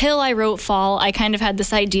 Until I wrote Fall, I kind of had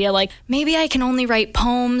this idea like, maybe I can only write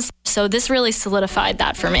poems. So this really solidified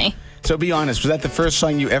that for me. So be honest, was that the first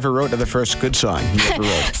song you ever wrote or the first good song you ever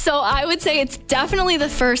wrote? So I would say it's definitely the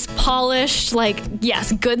first polished,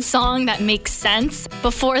 good song that makes sense.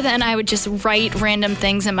 Before then, I would just write random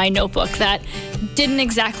things in my notebook that didn't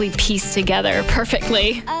exactly piece together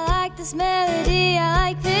perfectly. I like this melody, I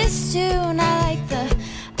like this tune, I like the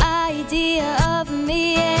idea of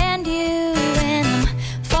me and you, and I'm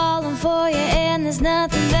falling for you, and there's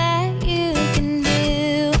nothing that you can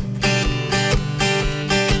do.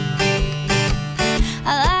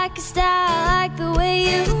 I like your style, I like the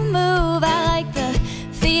way you move, I like the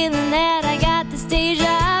feeling that I got this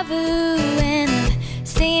deja vu.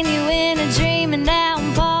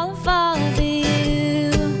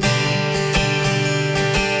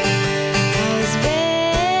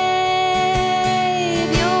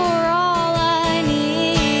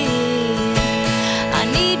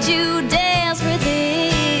 need you dance with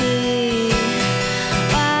thee.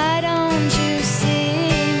 Why don't you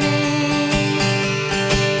see me?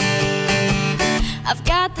 I've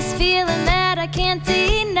got this feeling that I can't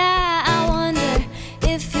deny. I wonder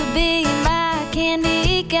if you'll be my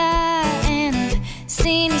candy guy. And I've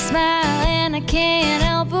seen you smile and I can't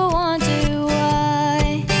help but wonder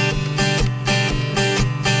why.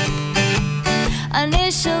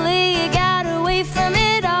 Initially you got away from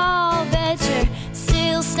it all, bet you're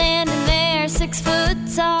still standing there 6 foot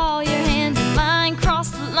tall. Your hand in mine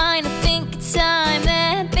crossed the line. I think it's time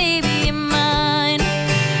that baby you're mine.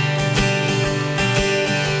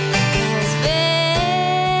 'Cause babe,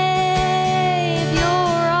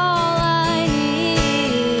 you're all I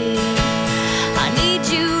need. I need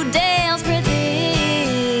you dance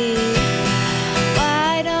pretty.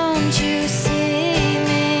 Why don't you see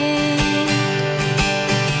me?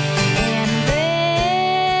 And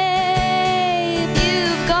babe,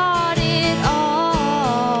 you've got it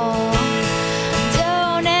all.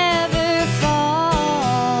 Don't ever fall.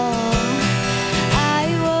 I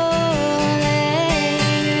won't let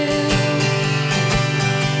you.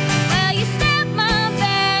 Well, you stabbed my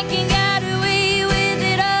back and got away with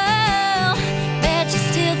it all. Bet you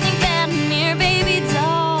still think that I'm your baby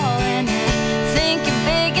doll. And you think you're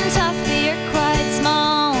big and tough, but you're quite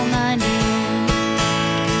small-minded.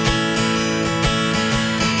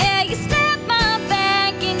 Yeah, you stabbed my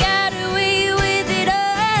back and got away with it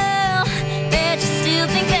all. Bet you still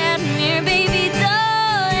think that I'm your baby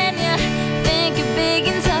doll. And you think you're big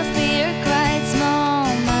and tough, but you're quite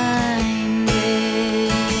small-minded.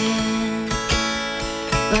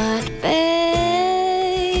 But babe,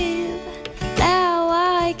 now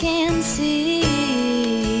I can see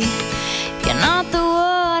you're not the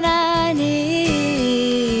one I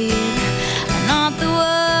need. You're not the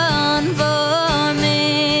one for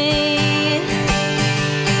me.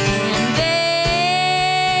 And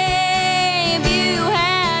babe, you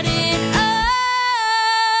had it all,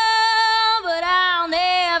 but I'll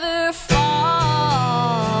never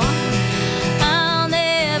fall. I'll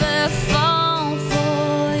never fall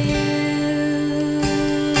for you again.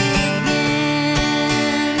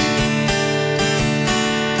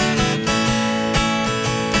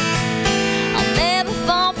 I'll never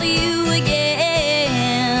fall for you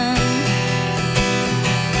again.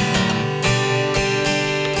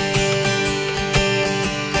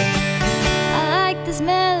 I like this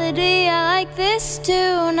melody, I like this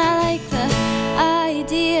tune, I like the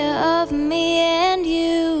idea of me and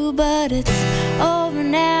you. But it's over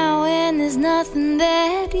now and there's nothing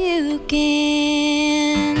that you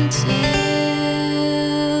can do.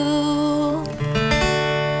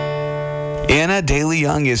 Anna Daly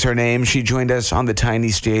Young is her name. She joined us on the Tiny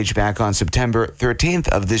Stage back on September 13th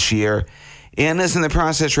of this year. Anna's in the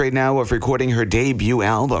process right now of recording her debut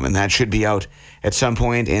album, and that should be out at some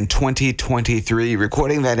point in 2023.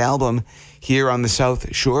 Recording that album here on the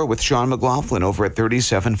South Shore with Sean McLaughlin over at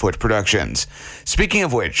 37 Foot Productions. Speaking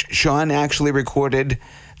of which, Sean actually recorded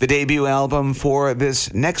the debut album for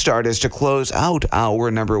this next artist to close out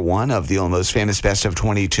our number one of the Almost Famous Best of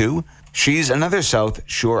 22. She's another South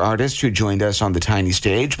Shore artist who joined us on the Tiny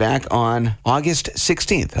Stage back on August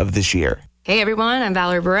 16th of this year. Hey everyone, I'm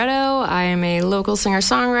Valerie Barretto. I am a local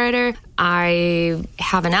singer-songwriter. I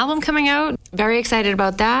have an album coming out. Very excited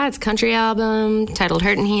about that. It's a country album titled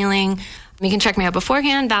Hurt and Healing. You can check me out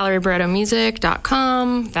beforehand,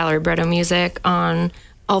 ValerieBarrettoMusic.com, Valerie Barretto Music on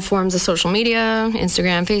all forms of social media,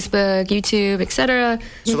 Instagram, Facebook, YouTube, etc.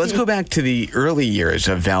 So let's go back to the early years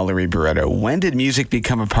of Valerie Barretto. When did music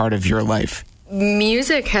become a part of your life?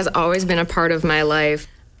 Music has always been a part of my life.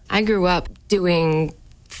 I grew up doing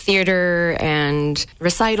theater and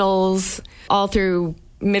recitals all through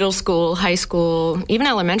middle school, high school, even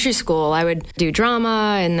elementary school. I would do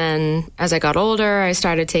drama, and then as I got older, I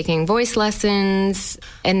started taking voice lessons.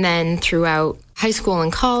 And then throughout high school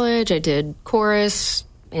and college, I did chorus.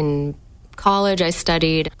 In college, I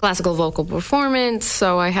studied classical vocal performance,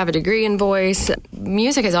 so I have a degree in voice.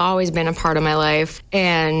 Music has always been a part of my life.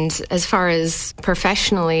 And as far as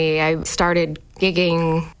professionally, I started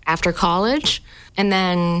gigging after college, and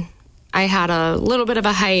then I had a little bit of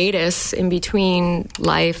a hiatus in between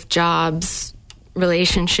life, jobs,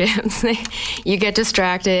 relationships. You get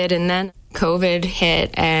distracted, and then COVID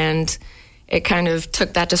hit, and it kind of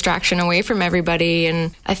took that distraction away from everybody.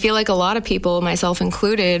 And I feel like a lot of people, myself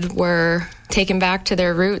included, were taken back to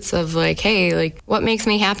their roots of like, hey, like, what makes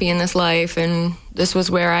me happy in this life? And this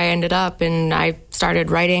was where I ended up. And I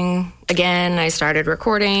started writing again. I started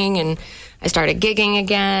recording, and I started gigging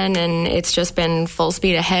again. And it's just been full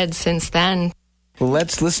speed ahead since then. Well,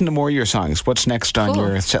 let's listen to more of your songs. What's next on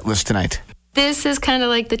your set list tonight? This is kind of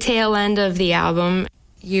like the tail end of the album.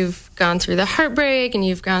 You've gone through the heartbreak and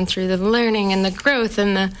you've gone through the learning and the growth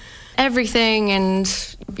and the everything,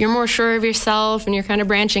 and you're more sure of yourself and you're kind of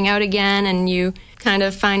branching out again, and you kind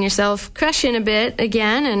of find yourself crushing a bit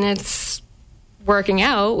again, and it's working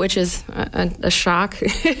out, which is a shock.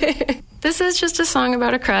 This is just a song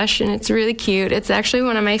about a crush, and it's really cute. It's actually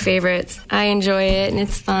one of my favorites. I enjoy it, and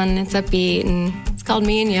it's fun, it's upbeat, and it's called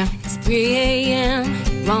Me and You. It's 3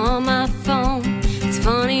 a.m., you're on my phone. It's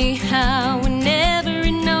funny how we never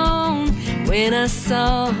had known when I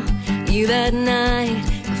saw you that night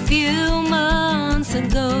a few months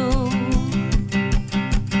ago.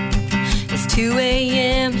 It's 2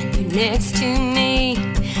 a.m., you're next to me.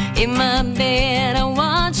 In my bed, I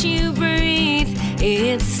watch you breathe.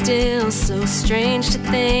 It's still so strange to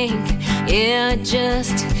think, yeah, I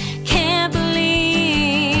just can't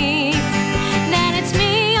believe that it's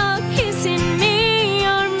me you're kissing, me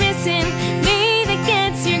you're missing, me that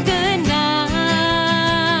gets your good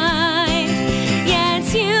night. Yeah,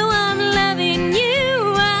 it's you I'm loving,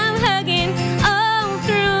 you I'm hugging all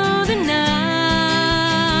through the night.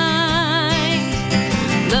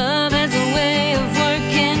 Love has a way of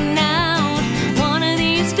working out. One of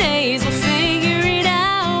these days we'll figure it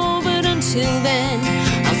out, but until then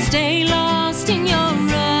I'll stay lost in your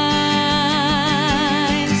eyes.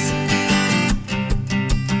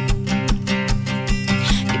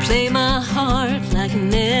 You play my heart like a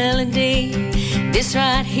melody. This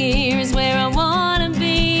right here is where I wanna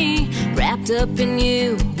be, wrapped up in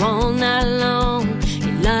you all night long.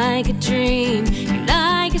 You're like a dream, you're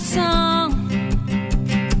like a song.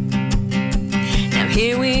 Now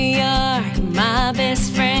here we are, you're my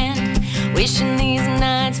best friend, wishing these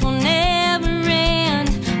nights will never end,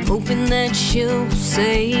 hoping that you'll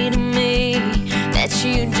say to me that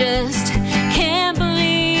you just can't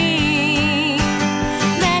believe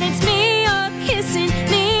that it's me you're kissing,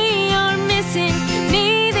 me you're missing,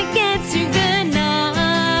 me that gets your good night.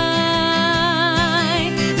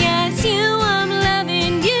 Yeah, it's you I'm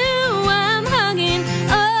loving, you I'm hugging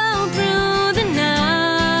all through the night.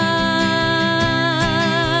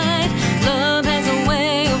 Love has a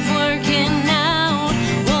way of working out.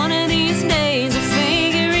 One of these days we'll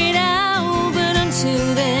figure it out, but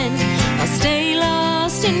until then I'll stay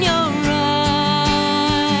lost in your eyes.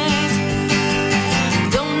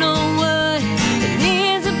 Don't know what it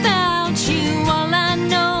is about you, all I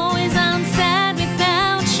know is I'm sad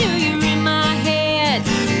without you. You're in my head,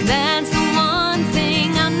 that's the one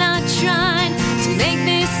thing. I'm not trying to make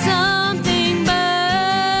this something, but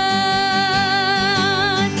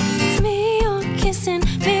it's me you're kissing,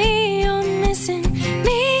 me you're missing,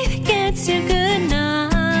 me that gets you good night.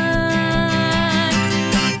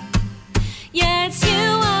 Yeah, it's you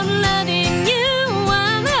I'm loving, you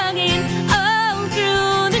I'm hugging all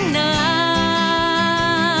through the night.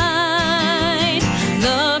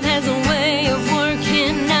 Love has a way of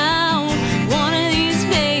working out. One of these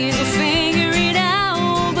days we'll figure it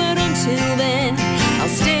out, but until then I'll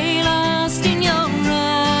stay lost in your eyes.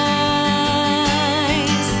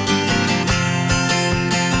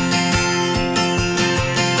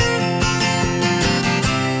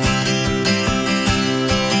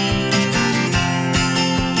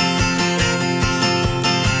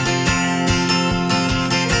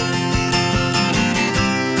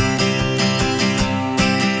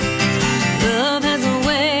 Love has a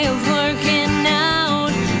way of working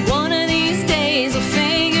out. One of these days I'll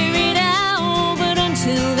figure it out, but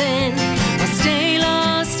until then I'll stay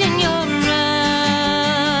lost in your eyes.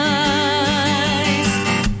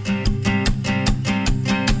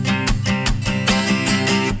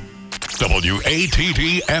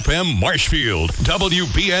 WATD FM Marshfield,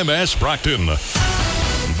 WBMS Brockton.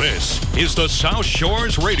 This is the South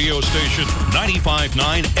Shores radio station,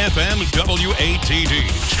 95.9 FM WATD.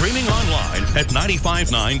 Streaming online at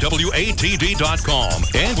 959WATD.com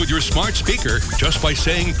and with your smart speaker just by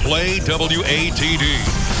saying play WATD.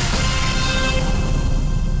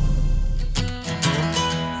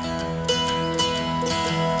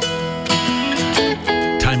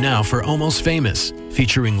 Time now for Almost Famous,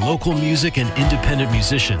 featuring local music and independent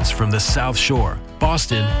musicians from the South Shore,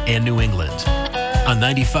 Boston, and New England. On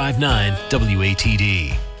 95.9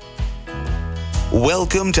 WATD.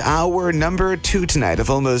 Welcome to hour number 2 tonight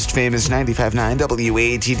of Almost Famous 95.9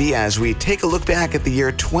 WATD as we take a look back at the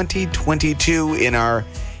year 2022 in our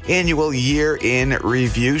annual Year in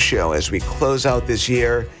Review show as we close out this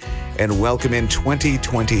year and welcome in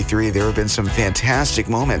 2023. There have been some fantastic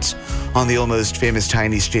moments on the Almost Famous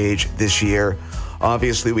Tiny stage this year.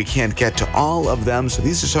 Obviously, we can't get to all of them, so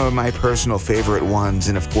these are some of my personal favorite ones.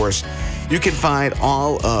 And of course, you can find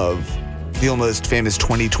all of the Almost Famous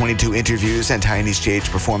 2022 interviews and Tiny Stage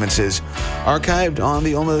performances archived on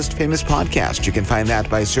the Almost Famous podcast. You can find that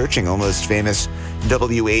by searching Almost Famous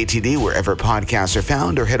WATD wherever podcasts are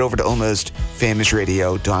found, or head over to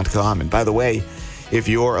almostfamousradio.com. And by the way, if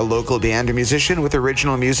you're a local band or musician with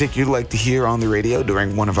original music you'd like to hear on the radio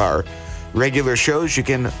during one of our regular shows, you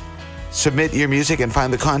can submit your music and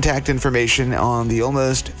find the contact information on the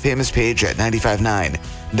Almost Famous page at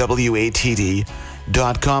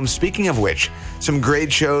 959watd.com. Speaking of which, some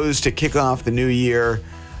great shows to kick off the new year.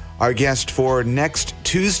 Our guest for next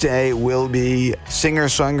Tuesday will be singer,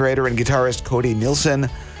 songwriter, and guitarist Cody Nielsen.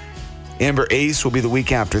 Amber Ace will be the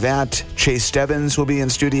week after that. Chase Stebbins will be in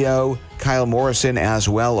studio. Kyle Morrison as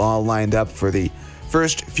well, all lined up for the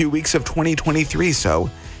first few weeks of 2023.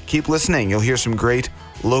 So keep listening. You'll hear some great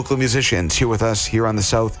local musicians here with us here on the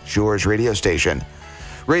South Shores radio station.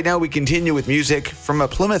 Right now we continue with music from a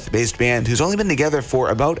Plymouth-based band who's only been together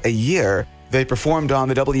for about a year. They performed on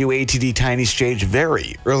the WATD Tiny Stage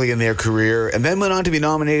very early in their career and then went on to be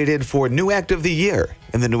nominated for New Act of the Year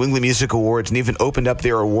in the New England Music Awards and even opened up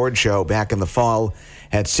their award show back in the fall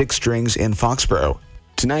at Six Strings in Foxborough.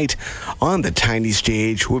 Tonight on the Tiny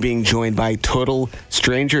Stage, we're being joined by Total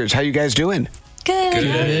Strangers. How you guys doing? Good.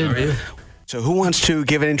 Good. How are you? So who wants to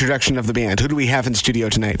give an introduction of the band? Who do we have in studio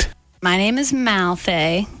tonight? My name is Mal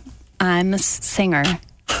Fay. I'm a singer.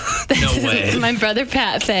 No way. My brother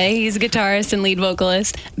Pat Fay, he's a guitarist and lead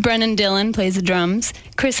vocalist. Brennan Dillon plays the drums.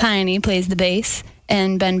 Chris Heine plays the bass.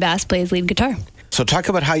 And Ben Bass plays lead guitar. So talk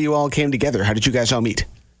about how you all came together. How did you guys all meet?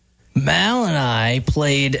 Mal and I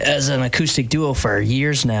played as an acoustic duo for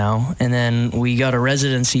years now, and then we got a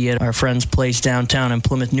residency at our friend's place downtown in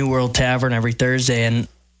Plymouth, New World Tavern every Thursday, and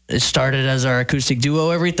it started as our acoustic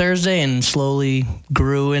duo every Thursday and slowly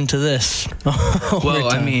grew into this. Well,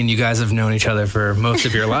 I mean, you guys have known each other for most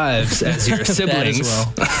of your lives as your siblings.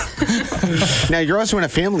 That as well. Now, you're also in a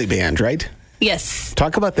family band, right? Yes.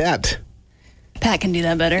 Talk about that. Pat can do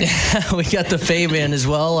that better. We got the Fay band as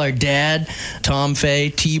well. Our dad, Tom Fay,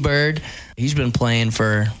 T-Bird, he's been playing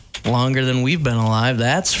for longer than we've been alive,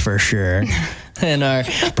 that's for sure. And our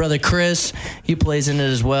brother Chris, he plays in it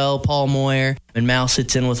as well. Paul Moyer and Mal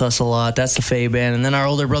sits in with us a lot. That's the Fay band. And then our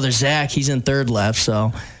older brother Zach, he's in third left,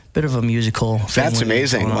 so bit of a musical thing. That's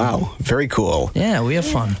amazing. Wow. Very cool. Yeah, we have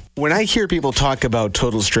fun. When I hear people talk about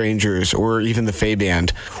Total Strangers or even the Fay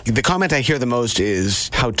band, the comment I hear the most is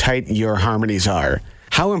how tight your harmonies are.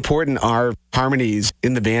 How important are harmonies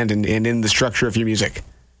in the band and in the structure of your music?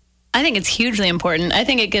 I think it's hugely important. I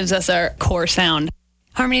think it gives us our core sound.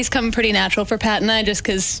 Harmonies come pretty natural for Pat and I just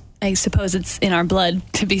because I suppose it's in our blood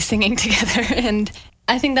to be singing together. And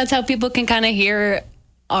I think that's how people can kind of hear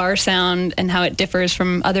our sound and how it differs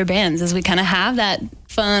from other bands, as we kind of have that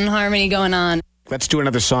fun harmony going on. Let's do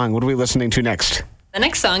another song. What are we listening to next? The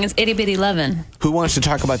next song is Itty Bitty Lovin'. Who wants to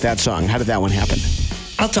talk about that song? How did that one happen?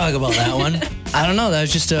 I'll talk about that one. I don't know. That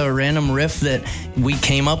was just a random riff that we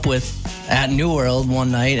came up with at New World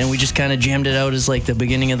one night, and we just kind of jammed it out as like the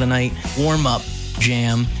beginning of the night warm-up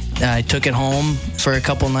jam. I took it home for a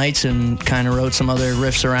couple nights and kind of wrote some other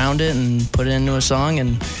riffs around it and put it into a song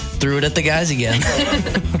and threw it at the guys again.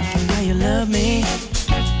 Now you love me,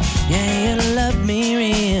 yeah, you love me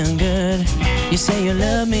real good. You say you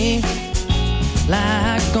love me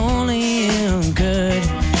like only you could.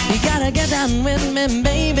 You gotta get down with me,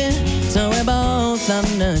 baby, so we both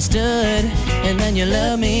understood. And then you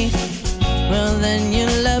love me, well then you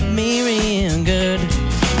love me real good.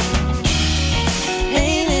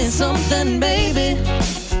 Ain't it something, baby?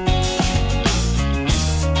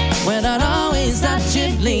 When I'd always thought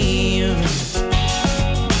you'd leave,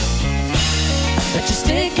 but you're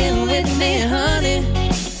sticking with me, honey.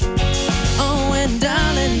 Oh, and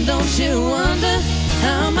darling, don't you wonder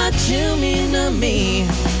how much you mean to me?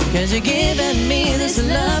 'Cause you're giving me this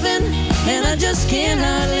loving, and I just can't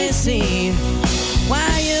hardly see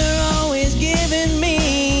why you're always giving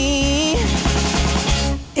me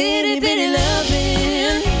itty bitty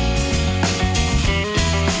loving,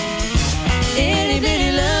 itty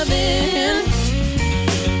bitty loving.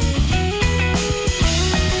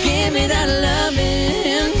 Give me that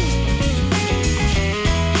loving,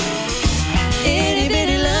 itty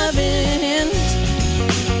bitty loving.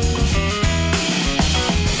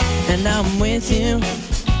 And I'm with you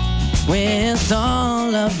with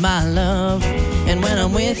all of my love. And when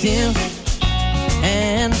I'm with you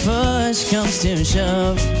and push comes to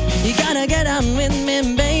shove, you gotta get on with me,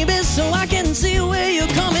 baby, so I can see where you're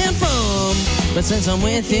coming from. But since I'm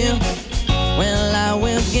with you, well, I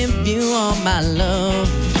will give you all my love.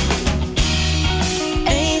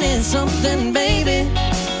 Ain't it something, baby?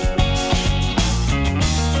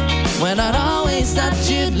 when I'd always thought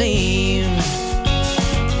you'd leave.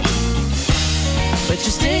 But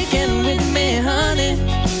you're sticking with me, honey.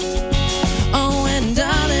 Oh, and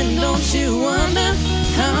darling, don't you wonder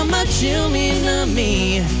how much you mean to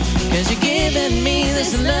me? 'Cause you're giving me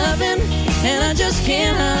this loving, and I just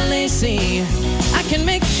can't hardly see. I can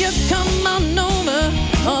make you come on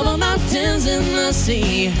over mountains and the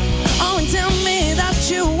sea. Oh, and tell me that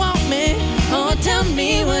you want me. Oh, tell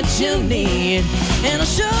me what you need. And I'll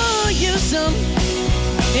show you some,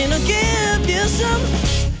 and I'll give you some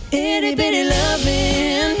itty bitty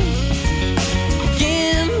loving.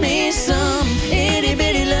 Give me some itty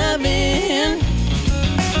bitty loving.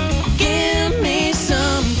 Give me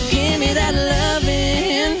some, give me that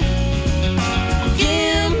loving.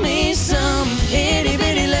 Give me some itty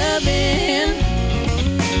bitty loving.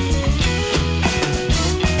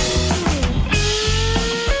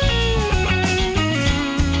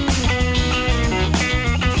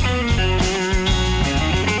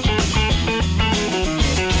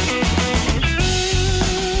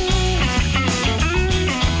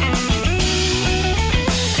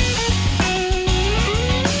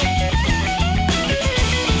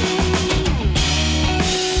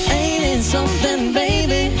 Something,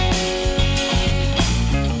 baby,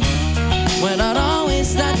 when I'd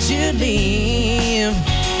always thought you'd leave.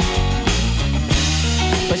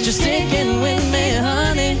 But you're sticking with me,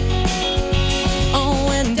 honey. Oh,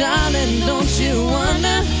 and darling, don't you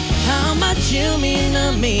wonder how much you mean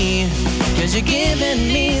to me? 'Cause you're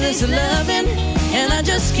giving me this loving, and I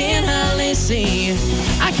just can't hardly see.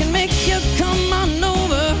 I can make you come on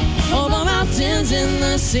over mountains in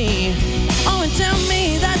the sea. Oh, and tell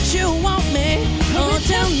me that you want me. Oh,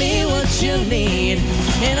 tell me what you need.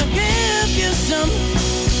 And I'll give you some,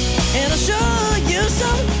 and I'll show you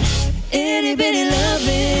some itty bitty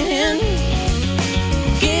loving.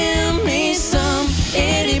 Give me some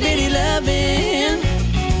itty bitty loving.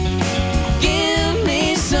 Give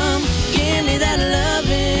me some, give me that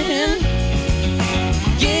loving.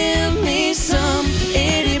 Give me some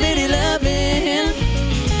itty bitty loving.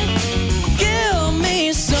 Give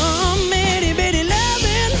me some itty bitty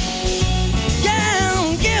loving.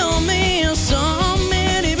 Yeah, give me some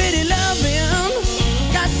itty bitty loving.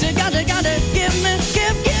 Gotta give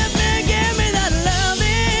me that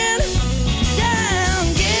loving. Yeah,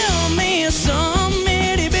 give me some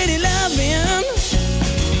itty bitty loving.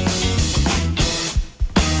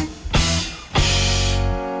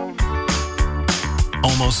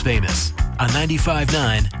 Almost Famous on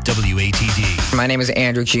 95.9 WATD. My name is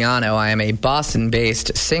Andrew Giano. I am a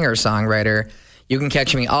Boston-based singer-songwriter. You can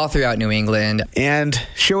catch me all throughout New England. And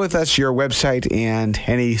share with us your website and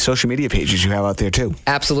any social media pages you have out there, too.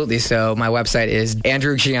 Absolutely. So my website is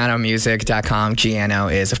andrewgianomusic.com. Giano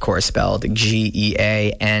is, of course, spelled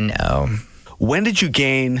Geano. When did you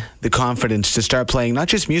gain the confidence to start playing not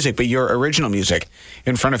just music, but your original music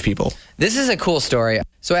in front of people? This is a cool story.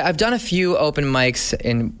 So I've done a few open mics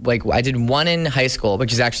I did one in high school,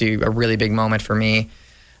 which is actually a really big moment for me.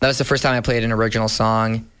 That was the first time I played an original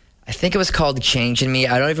song. I think it was called Changing Me.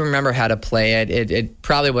 I don't even remember how to play it. It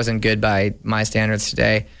probably wasn't good by my standards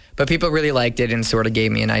today, but people really liked it and sort of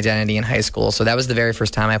gave me an identity in high school. So that was the very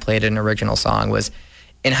first time I played an original song, was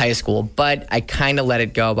in high school. But I kind of let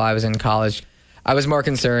it go while I was in college. I was more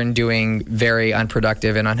concerned doing very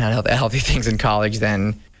unproductive and unhealthy things in college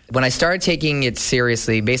than when I started taking it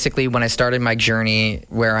seriously. Basically, when I started my journey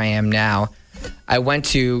where I am now, I went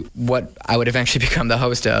to what I would eventually become the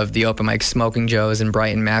host of, the open mic Smoking Joe's in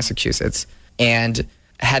Brighton, Massachusetts, and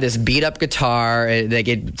I had this beat up guitar.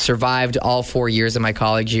 It survived all 4 years of my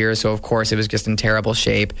college years, so of course it was just in terrible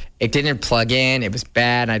shape. It didn't plug in. It was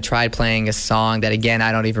bad, and I tried playing a song that, again,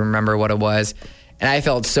 I don't even remember what it was. And I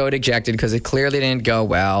felt so dejected because it clearly didn't go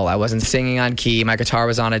well. I wasn't singing on key. My guitar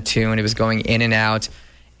was on a tune. It was going in and out.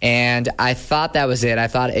 And I thought that was it. I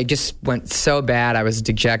thought it just went so bad. I was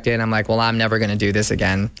dejected. I'm like, well, I'm never going to do this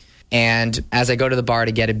again. And as I go to the bar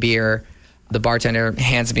to get a beer, the bartender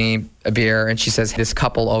hands me a beer, and she says, this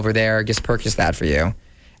couple over there just purchased that for you.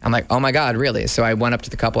 I'm like, oh my God, really? So I went up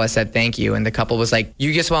to the couple, I said, thank you. And the couple was like,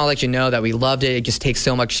 you just want to let you know that we loved it. It just takes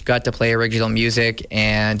so much gut to play original music.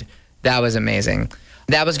 And that was amazing.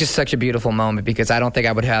 That was just such a beautiful moment because I don't think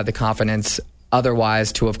I would have the confidence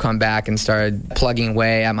otherwise to have come back and started plugging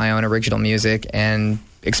away at my own original music and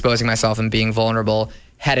exposing myself and being vulnerable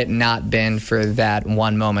had it not been for that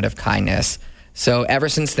one moment of kindness. So ever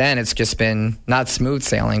since then, it's just been not smooth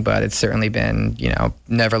sailing, but it's certainly been,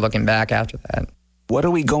 never looking back after that. What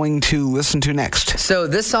are we going to listen to next? So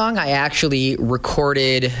this song I actually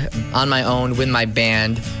recorded on my own with my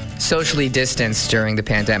band, socially distanced during the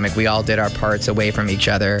pandemic. We all did our parts away from each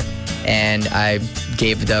other. And I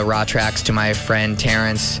gave the raw tracks to my friend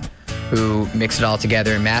Terrence, who mixed it all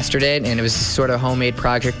together and mastered it. And it was sort of a homemade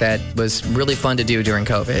project that was really fun to do during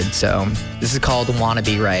COVID. So this is called Wanna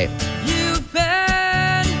Be Right. You've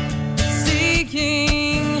been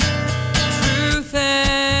seeking truth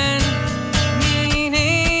and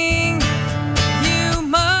meaning. You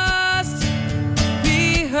must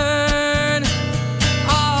be heard.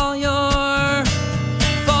 All your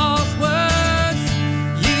false words.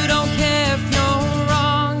 You don't care if you're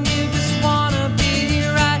wrong. You just wanna be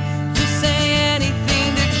right. You say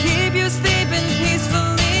anything to keep you sleeping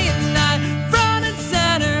peacefully at night. Front and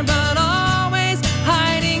center, but always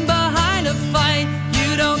hiding behind a fight.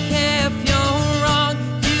 You don't care if you're wrong.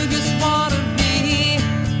 You just wanna be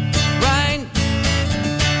right.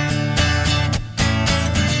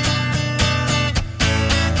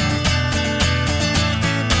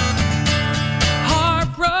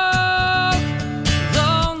 Heartbroken,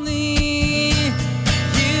 lonely,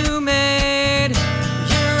 you made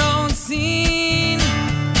your own scene.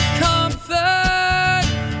 Comfort,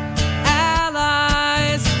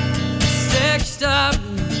 allies, stitched up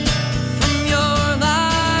from your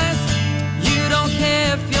lies. You don't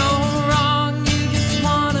care if you're wrong, you just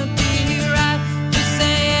wanna be right. You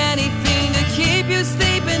say anything to keep you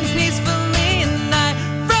sleeping peacefully at night.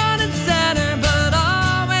 Front and center, but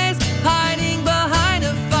always hiding behind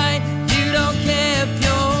a fight. You don't care if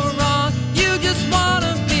you're wrong, you just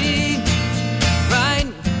wanna be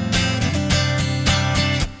right.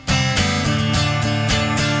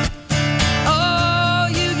 Oh,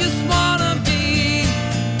 you just wanna be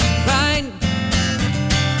right.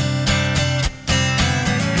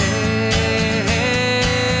 Hey, hey, hey,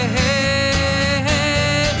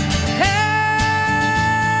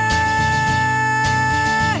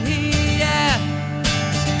 hey, yeah.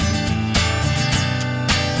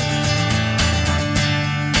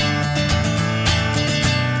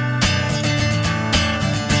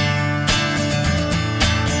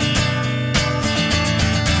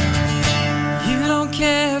 You don't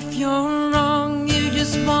care if you're wrong, you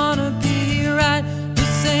just wanna be right. You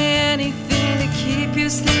say anything to keep you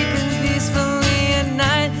sleeping peacefully at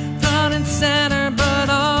night. Front and center, but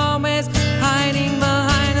always hiding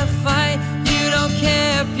behind a fight. You don't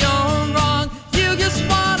care if you're wrong, you just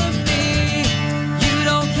wanna be. You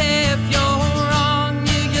don't care if you're wrong,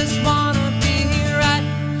 you just wanna be right.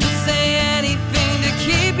 You say anything to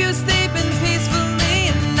keep you sleeping peacefully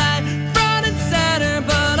at night. Front and center,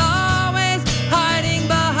 but always hiding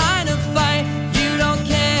behind a fight. You don't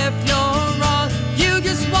care if you're wrong, you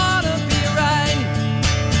just wanna be right.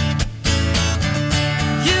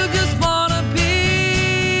 You just wanna be.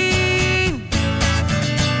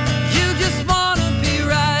 You just wanna be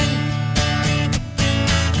right.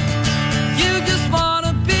 You just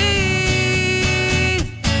wanna be.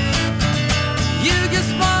 You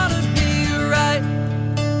just wanna be right.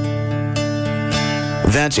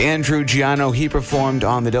 That's Andrew Giano. He performed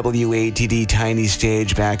on the WATD Tiny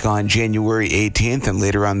Stage back on January 18th, and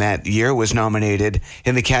later on that year was nominated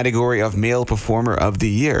in the category of Male Performer of the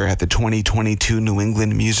Year at the 2022 New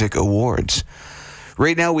England Music Awards.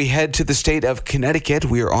 Right now, we head to the state of Connecticut.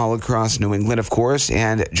 We are all across New England, of course,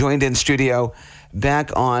 and joined in studio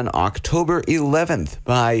back on October 11th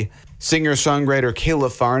by singer-songwriter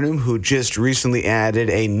Kayla Farnham, who just recently added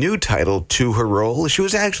a new title to her role. She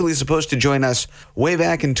was actually supposed to join us way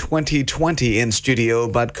back in 2020 in studio,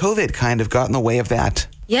 but COVID kind of got in the way of that.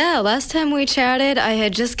 Yeah, last time we chatted, I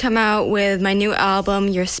had just come out with my new album,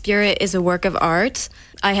 Your Spirit is a Work of Art.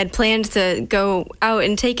 I had planned to go out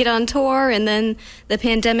and take it on tour, and then the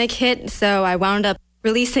pandemic hit, so I wound up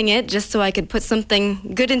releasing it just so I could put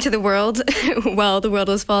something good into the world while the world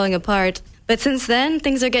was falling apart. But since then,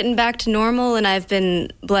 things are getting back to normal, and I've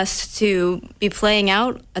been blessed to be playing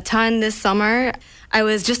out a ton this summer. I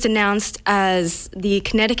was just announced as the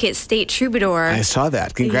Connecticut State Troubadour. I saw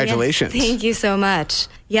that. Congratulations. Yes, thank you so much.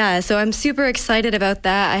 Yeah, so I'm super excited about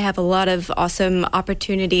that. I have a lot of awesome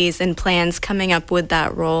opportunities and plans coming up with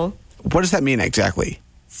that role. What does that mean exactly?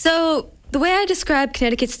 So the way I describe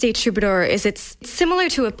Connecticut State Troubadour is it's similar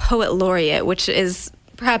to a poet laureate, which is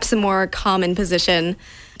perhaps a more common position.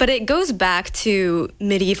 But it goes back to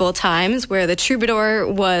medieval times where the troubadour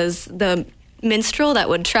was the minstrel that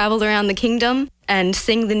would travel around the kingdom and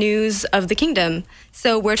sing the news of the kingdom.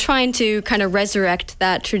 So we're trying to kind of resurrect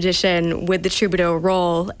that tradition with the troubadour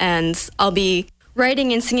role, and I'll be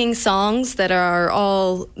writing and singing songs that are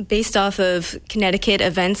all based off of Connecticut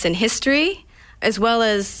events and history, as well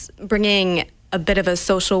as bringing a bit of a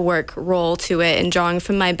social work role to it and drawing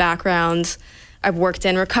from my background. I've worked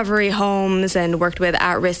in recovery homes and worked with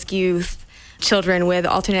at-risk youth, children with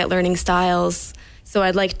alternate learning styles. So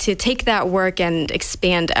I'd like to take that work and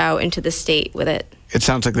expand out into the state with it. It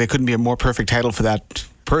sounds like there couldn't be a more perfect title for that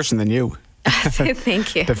person than you.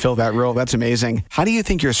 Thank you. To fill that role. That's amazing. How do you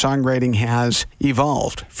think your songwriting has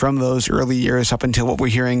evolved from those early years up until what we're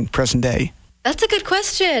hearing present day? That's a good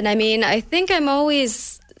question. I mean, I think I'm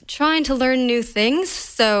always trying to learn new things.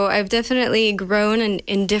 So I've definitely grown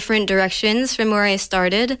in different directions from where I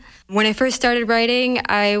started. When I first started writing,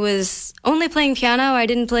 I was only playing piano. I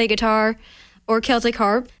didn't play guitar or Celtic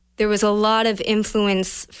harp. There was a lot of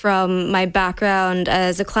influence from my background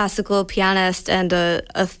as a classical pianist and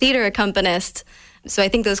a theater accompanist. So I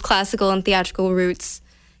think those classical and theatrical roots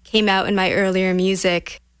came out in my earlier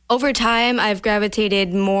music. Over time, I've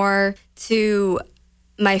gravitated more to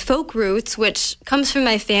my folk roots, which comes from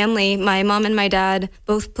my family. My mom and my dad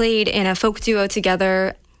both played in a folk duo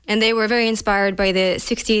together, and they were very inspired by the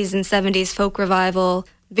 60s and 70s folk revival,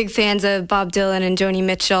 big fans of Bob Dylan and Joni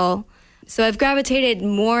Mitchell. So I've gravitated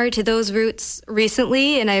more to those roots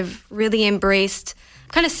recently, and I've really embraced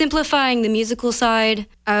kind of simplifying the musical side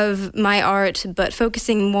of my art, but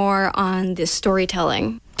focusing more on the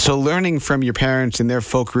storytelling. So learning from your parents and their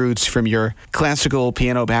folk roots, from your classical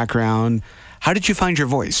piano background, how did you find your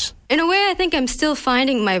voice? In a way, I think I'm still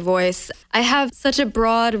finding my voice. I have such a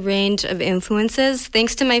broad range of influences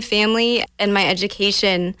thanks to my family and my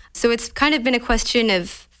education. So it's kind of been a question of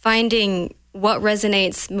finding what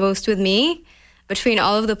resonates most with me between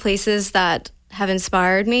all of the places that have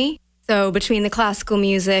inspired me. So between the classical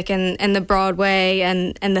music and the Broadway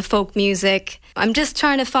and the folk music, I'm just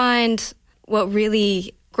trying to find what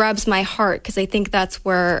really grabs my heart, because I think that's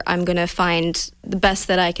where I'm going to find the best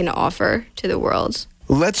that I can offer to the world.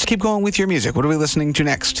 Let's keep going with your music. What are we listening to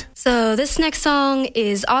next? So this next song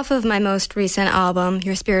is off of my most recent album,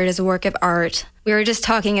 Your Spirit is a Work of Art. We were just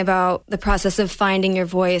talking about the process of finding your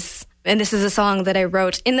voice. And this is a song that I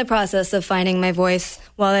wrote in the process of finding my voice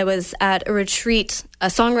while I was at a retreat, a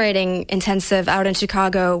songwriting intensive out in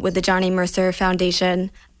Chicago with the Johnny Mercer Foundation.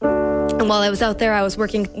 And while I was out there, I was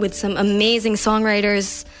working with some amazing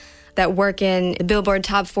songwriters that work in the Billboard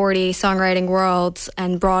Top 40 songwriting world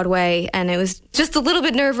and Broadway. And it was just a little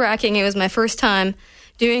bit nerve-wracking. It was my first time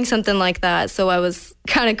doing something like that. So I was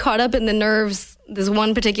kind of caught up in the nerves this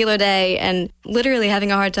one particular day and literally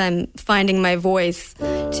having a hard time finding my voice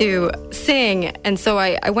to sing. And so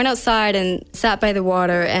I went outside and sat by the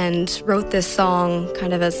water and wrote this song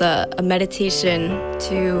kind of as a meditation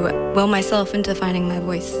to will myself into finding my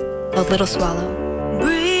voice, called Little Swallow.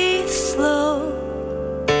 Breathe slow,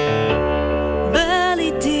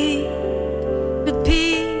 belly deep,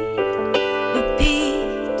 repeat, repeat,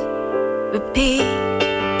 repeat.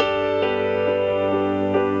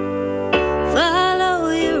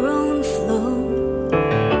 Follow your own flow,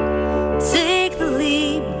 take the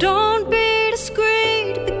leap, don't be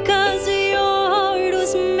discreet, because your heart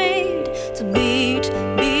was made to beat,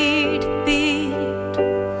 beat, beat.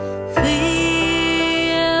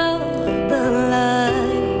 Feel the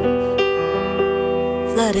life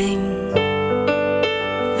flooding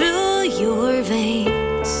through your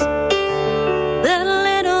veins. That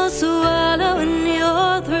little swallow in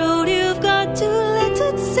your throat, you've got to let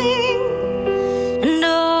it sing. And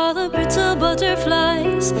all the brittle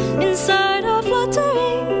butterflies inside are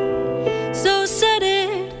fluttering. So set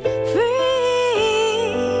it free.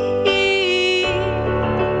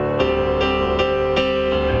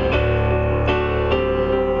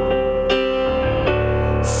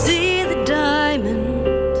 See the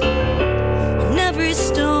diamond in every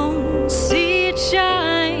stone. See it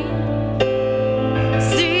shine.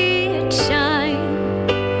 See it shine.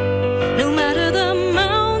 No matter the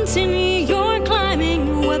mountain you're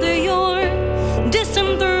climbing, whether you're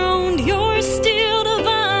disenthroned, you're still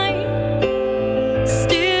divine.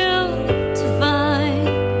 Still divine.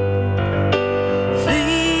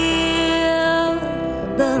 Feel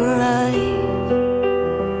the light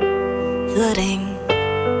flooding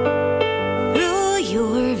through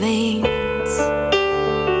your veins.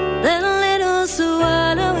 That little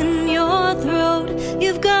swallow in your throat,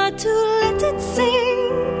 you've got to let it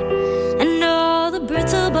sing. And all the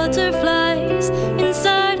brittle butterflies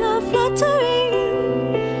inside are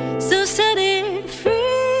fluttering. So set it free.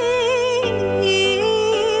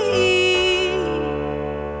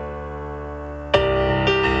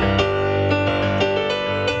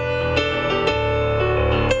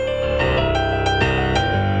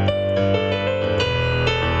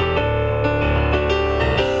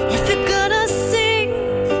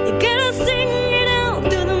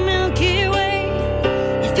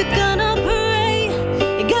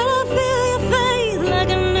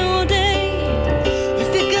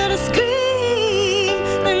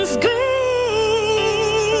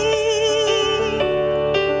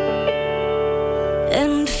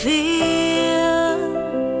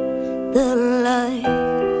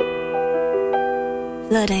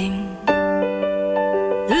 flooding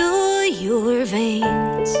through your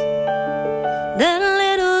veins. That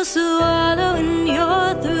little swallow in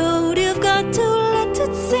your throat, you've got to let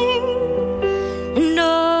it sing. And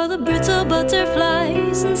all the brittle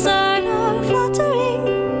butterflies inside are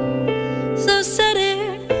fluttering. So set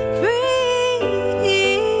it free.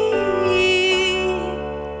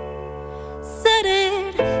 Set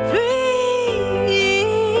it free.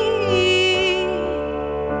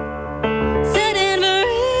 Set it free.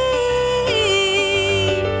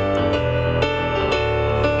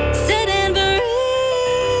 Set it free.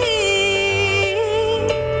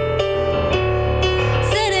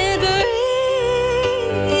 Set it free.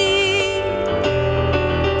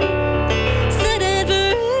 Set it free.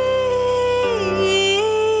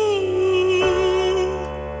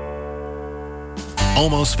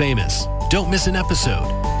 Almost Famous. Don't miss an episode.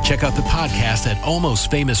 Check out the podcast at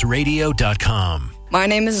almostfamousradio.com. My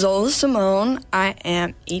name is Zola Simone. I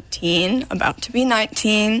am 18, about to be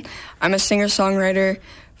 19. I'm a singer-songwriter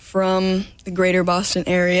from the greater Boston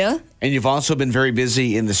area. And you've also been very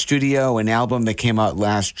busy in the studio, an album that came out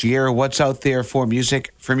last year. What's out there for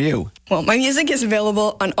music from you? Well, my music is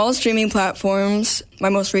available on all streaming platforms. My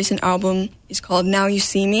most recent album is called Now You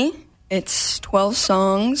See Me. It's 12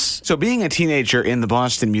 songs. So being a teenager in the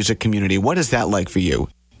Boston music community, what is that like for you?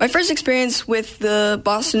 My first experience with the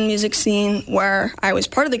Boston music scene, where I was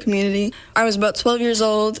part of the community, I was about 12 years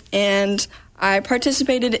old, and I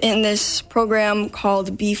participated in this program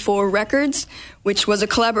called B4 Records, which was a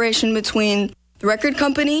collaboration between the record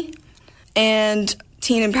company and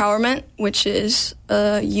Teen Empowerment, which is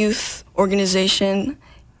a youth organization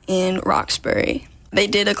in Roxbury. They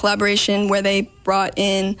did a collaboration where they brought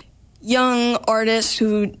in young artists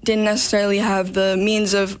who didn't necessarily have the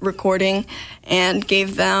means of recording and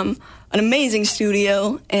gave them an amazing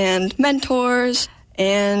studio and mentors,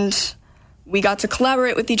 and we got to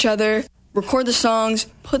collaborate with each other, record the songs,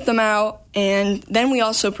 put them out, and then we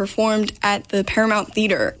also performed at the Paramount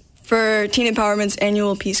Theater for Teen Empowerment's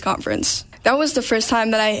annual Peace Conference. That was the first time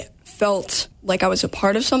that I felt like I was a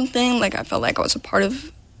part of something, like I felt like I was a part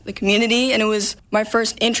of the community, and it was my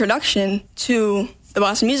first introduction to the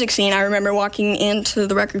Boston music scene. I remember walking into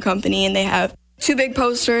the record company, and they have two big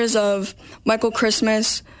posters of Michael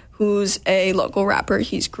Christmas, who's a local rapper.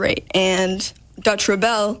 He's great. And Dutch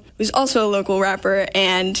Rebel, who's also a local rapper.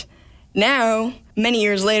 And now, many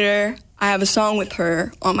years later, I have a song with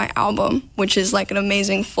her on my album, which is like an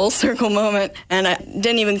amazing full circle moment. And I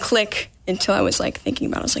didn't even click until I was like thinking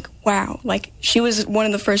about it. I was like, wow, like she was one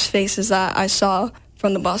of the first faces that I saw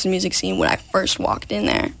from the Boston music scene when I first walked in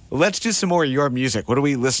there. Let's do some more of your music. What are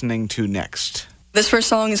we listening to next? This first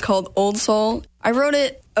song is called Old Soul. I wrote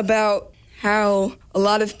it about how a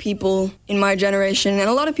lot of people in my generation and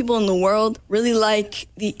a lot of people in the world really like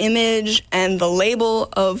the image and the label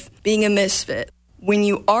of being a misfit. When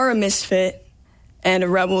you are a misfit and a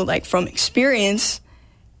rebel, like from experience,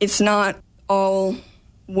 it's not all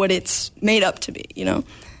what it's made up to be, you know?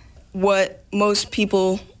 What most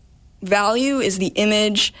people value is the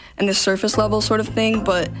image and the surface level sort of thing,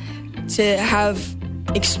 but to have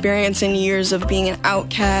experience in years of being an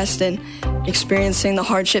outcast and experiencing the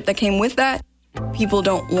hardship that came with that, people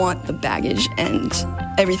don't want the baggage and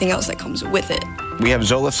everything else that comes with it. We have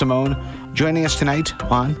Zola Simone joining us tonight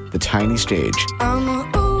on The Tiny Stage. I'm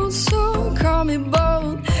an old soul, call me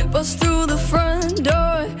bold, bust through the front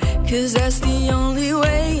door, 'cause that's the only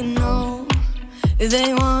way you know.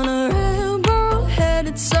 They want a rebel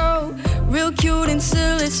headed soul, real cute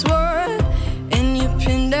until it's worth, and you're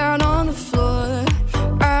pinned down on the floor.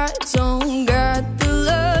 I don't got the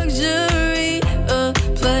luxury of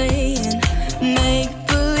playing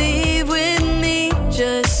make-believe with me,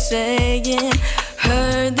 just saying,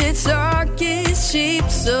 heard that talk is cheap,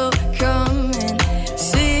 so come and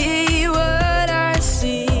see what I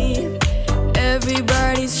see.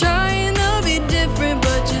 Everybody's trying to be different,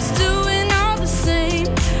 but just doing all the same.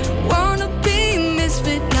 Wanna be a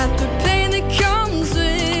misfit, not the pain that comes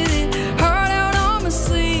with it. Heart out on my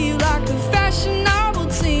sleeve, like a fashion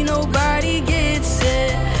novelty, nobody gets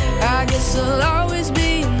it. I guess I'll always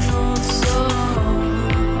be an old soul.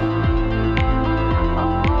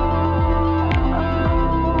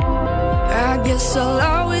 I guess I'll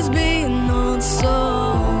always be an old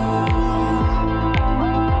soul.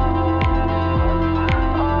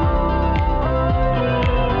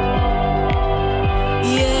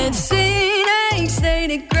 Yeah, it's ain't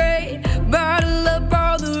stated great, bottle up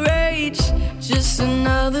all the rage, just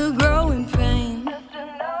another growing pain.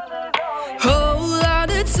 Whole lot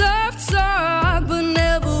of tough talk, but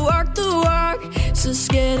never walk the walk, so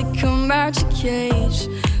scared to come out your cage.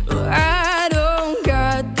 I don't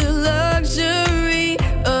got the luxury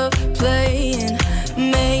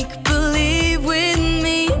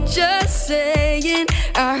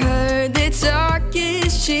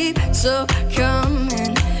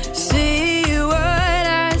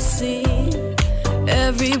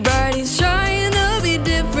Everybody's trying to be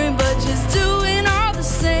different, but just doing all the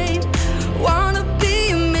same. Wanna be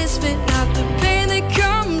a misfit, not the pain that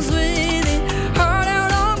comes with it. Heart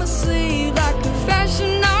out on my sleeve like a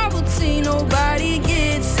fashion novelty. Nobody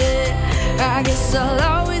gets it. I guess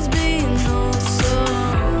I'll always be an old song.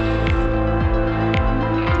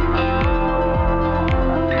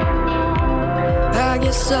 I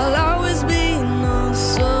guess I'll always be an old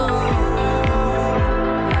song.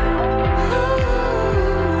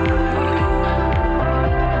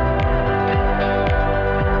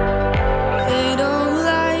 They don't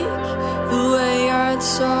like the way I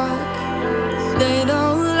talk. They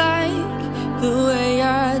don't like the way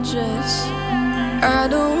I dress. I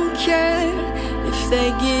don't care if they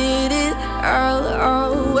get it. I'll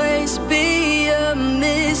always be a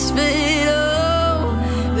misfit. Oh,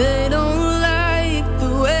 they don't like the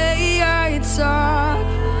way I talk.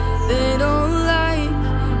 They don't like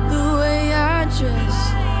the way I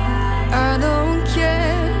dress. I don't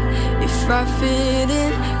care if I fit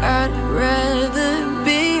in. I'd rather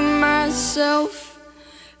be myself.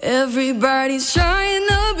 Everybody's trying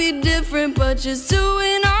to be different, but just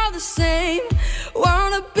doing all the same.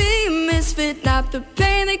 Wanna be a misfit, not the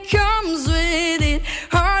pain that comes with it.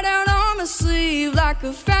 Heart out on my sleeve like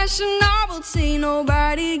a fashion novelty.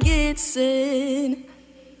 Nobody gets it.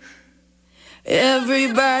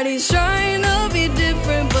 Everybody's trying to be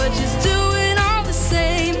different, but just doing all the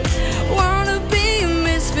same. Wanna be a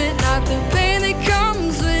misfit, not the pain that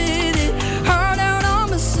comes with it. Heart out on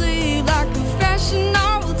my sleeve like a fashion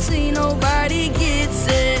novelty. Nobody gets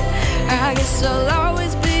it. I guess I'll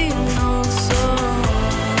always be an old song.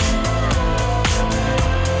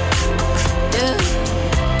 Yeah,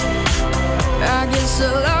 I guess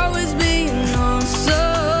I'll always be an old song.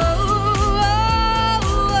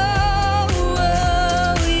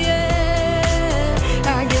 Yeah,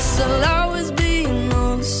 I guess I'll always be an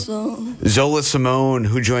old song. Zola Simone,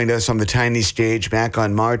 who joined us on the tiny stage back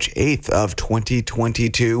on March 8th of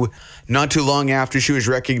 2022, not too long after she was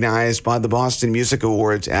recognized by the Boston Music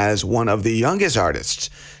Awards as one of the youngest artists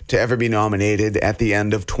to ever be nominated at the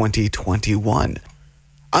end of 2021.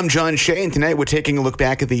 I'm John Shea, and tonight we're taking a look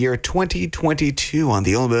back at the year 2022 on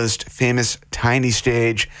the Almost Famous tiny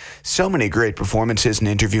stage. So many great performances and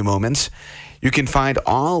interview moments. You can find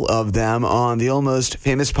all of them on the Almost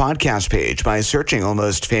Famous podcast page by searching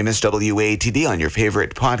Almost Famous WATD on your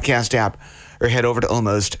favorite podcast app, or head over to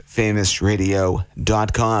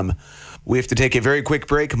almostfamousradio.com. We have to take a very quick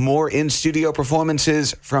break. More in-studio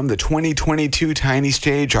performances from the 2022 Tiny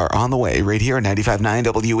Stage are on the way right here at 95.9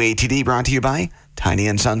 WATD, brought to you by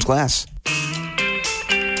Tiny & Sons Glass.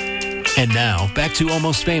 And now, back to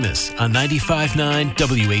Almost Famous on 95.9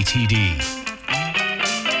 WATD.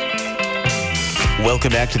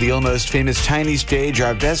 Welcome back to the Almost Famous Tiny Stage,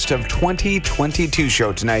 our Best of 2022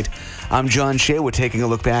 show tonight. I'm John Shea. We're taking a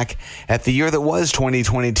look back at the year that was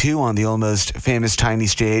 2022 on the Almost Famous Tiny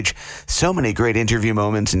Stage. So many great interview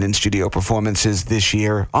moments and in-studio performances this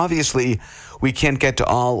year. Obviously, we can't get to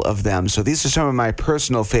all of them, so these are some of my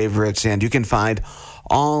personal favorites, and you can find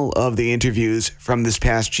all of the interviews from this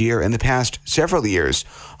past year and the past several years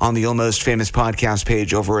on the Almost Famous podcast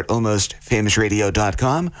page over at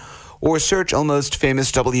almostfamousradio.com, or search Almost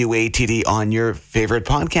Famous WATD on your favorite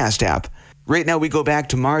podcast app. Right now, we go back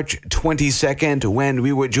to March 22nd when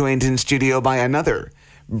we were joined in studio by another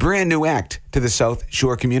brand new act to the South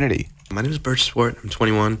Shore community. My name is Birch Swart. I'm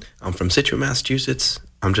 21. I'm from Scituate, Massachusetts.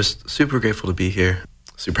 I'm just super grateful to be here.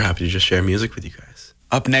 Super happy to just share music with you guys.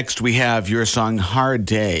 Up next, we have your song Hard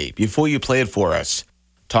Day. Before you play it for us,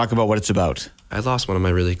 talk about what it's about. I lost one of my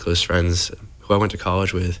really close friends who I went to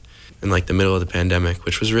college with in like the middle of the pandemic,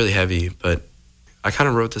 which was really heavy, but I kind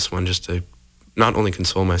of wrote this one just to not only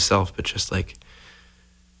console myself, but just like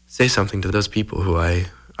say something to those people who I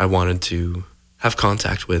wanted to have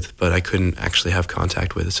contact with, but I couldn't actually have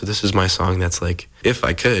contact with. So this is my song that's like, if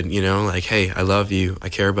I could, you know, like, hey, I love you, I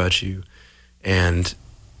care about you, and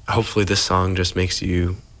hopefully this song just makes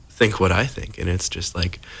you think what I think. And it's just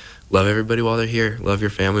like, love everybody while they're here, love your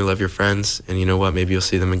family, love your friends, and you know what, maybe you'll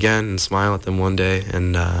see them again and smile at them one day,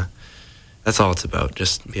 and that's all it's about,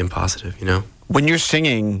 just being positive, you know? When you're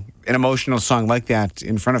singing an emotional song like that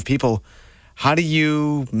in front of people, how do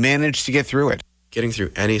you manage to get through it? Getting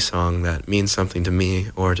through any song that means something to me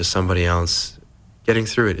or to somebody else, getting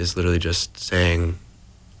through it is literally just saying,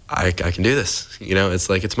 I can do this. You know, it's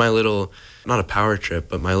like, it's my little, not a power trip,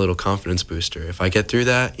 but my little confidence booster. If I get through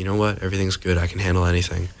that, you know what, everything's good, I can handle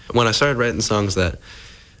anything. When I started writing songs that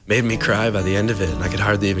made me cry by the end of it and I could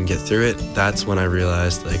hardly even get through it, that's when I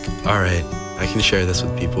realized, like, all right, I can share this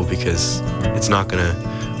with people because it's not going to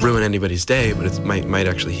ruin anybody's day, but it might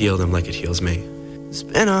actually heal them like it heals me. It's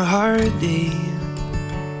been a hard day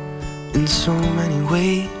in so many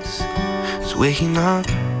ways. It's waking up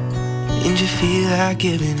and you feel like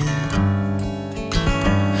giving in.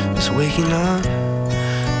 It's waking up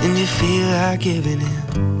and you feel like giving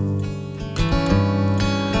in.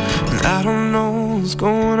 And I don't know what's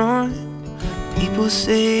going on. People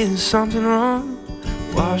say there's something wrong.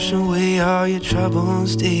 Wash away all your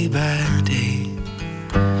troubles day by day.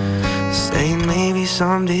 Saying maybe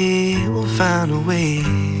someday we'll find a way.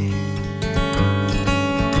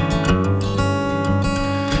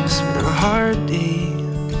 It's been a hard day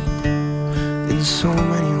in so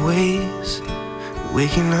many ways.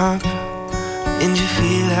 Waking up and you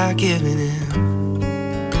feel like giving in.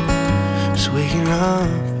 Just waking up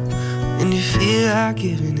and you feel like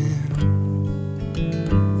giving in.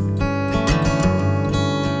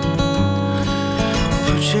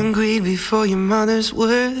 Pushing greed before your mother's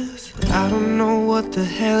worth. I don't know what the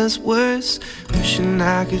hell is worse. Wishing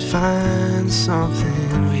I could find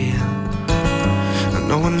something real.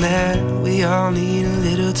 Knowing that we all need a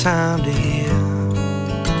little time to heal.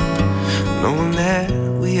 Knowing that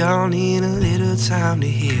we all need a little time to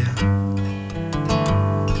heal.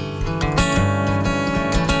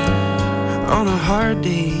 On a hard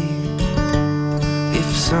day, if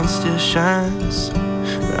the sun still shines,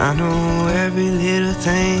 I know every little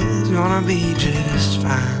thing's gonna be just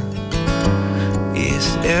fine.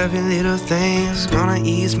 Yes, every little thing's gonna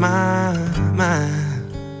ease my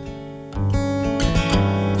mind.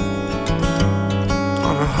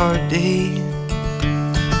 On a hard day,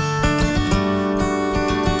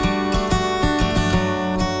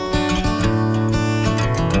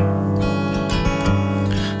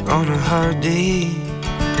 on a hard day,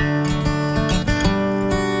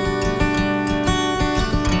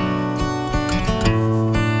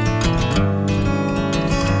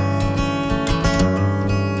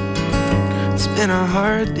 it's been a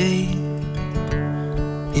hard day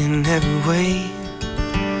in every way.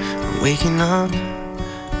 I'm waking up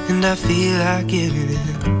and I feel like giving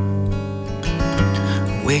in.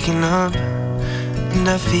 I'm waking up and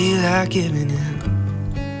I feel like giving in.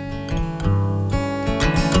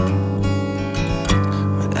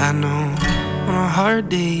 I know on a hard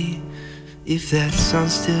day, if that sun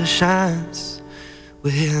still shines,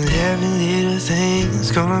 well, every little thing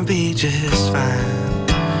is gonna be just fine.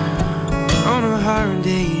 On a hard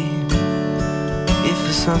day, if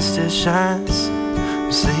the sun still shines,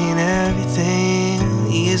 I'm saying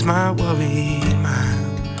everything is my worried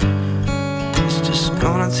mind. It's just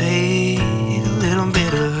gonna take a little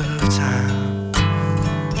bit of time.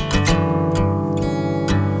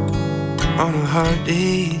 On a hard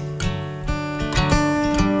day,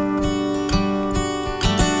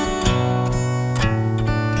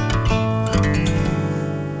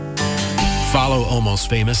 Follow Almost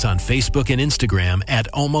Famous on Facebook and Instagram at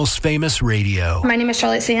Almost Famous Radio. My name is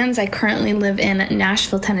Charlotte Sands. I currently live in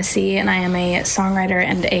Nashville, Tennessee, and I am a songwriter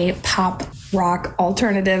and a pop rock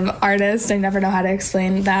alternative artist. I never know how to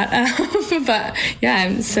explain that. But yeah,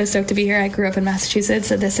 I'm so stoked to be here. I grew up in Massachusetts,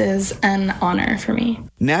 so this is an honor for me.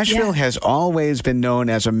 Nashville has always been known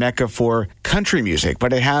as a mecca for country music,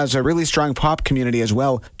 but it has a really strong pop community as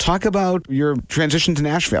well. Talk about your transition to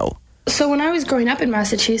Nashville. So when I was growing up in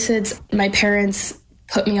Massachusetts, my parents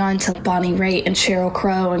put me on to Bonnie Raitt and Sheryl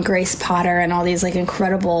Crow and Grace Potter and all these like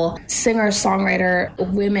incredible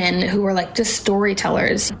singer-songwriter women who were like just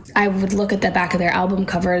storytellers. I would look at the back of their album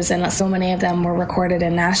covers and so many of them were recorded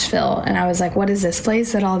in Nashville. And I was like, what is this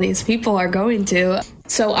place that all these people are going to?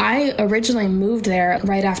 So I originally moved there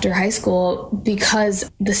right after high school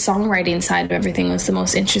because the songwriting side of everything was the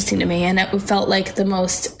most interesting to me and it felt like the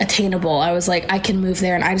most attainable. I was like, I can move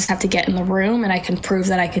there and I just have to get in the room and I can prove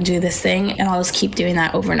that I can do this thing and I'll just keep doing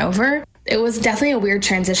that over and over. It was definitely a weird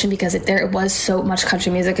transition because there was so much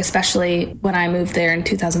country music, especially when I moved there in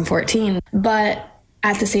 2014. But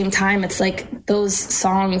at the same time, it's like those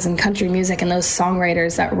songs and country music and those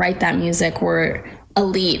songwriters that write that music were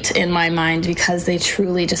elite in my mind because they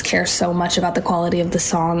truly just care so much about the quality of the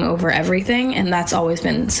song over everything. And that's always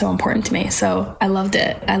been so important to me. So I loved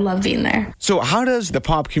it. I love being there. So how does the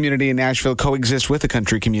pop community in Nashville coexist with the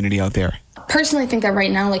country community out there? Personally, I think that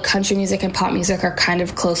right now, like country music and pop music are kind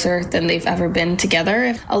of closer than they've ever been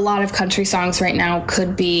together. A lot of country songs right now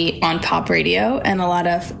could be on pop radio, and a lot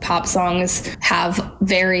of pop songs have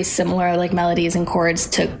very similar like melodies and chords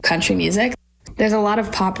to country music. There's a lot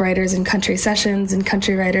of pop writers and country sessions and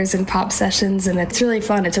country writers and pop sessions, and it's really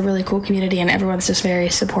fun. It's a really cool community, and everyone's just very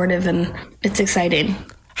supportive, and it's exciting.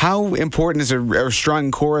 How important is a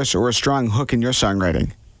strong chorus or a strong hook in your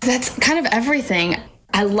songwriting? That's kind of everything.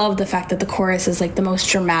 I love the fact that the chorus is like the most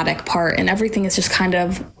dramatic part and everything is just kind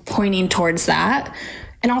of pointing towards that.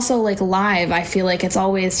 And also like live, I feel like it's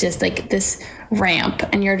always just like this ramp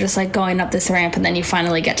and you're just like going up this ramp and then you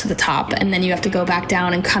finally get to the top and then you have to go back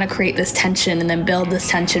down and kind of create this tension and then build this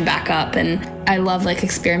tension back up. And I love like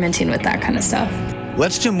experimenting with that kind of stuff.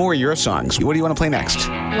 Let's do more of your songs. What do you want to play next?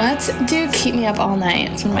 Let's do Keep Me Up All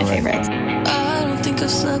Night. It's one of my favorites. I don't think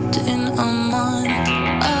I've slept in a month.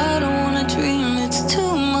 I don't wanna dream, it's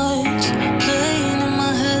too much. Playing in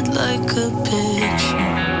my head like a picture.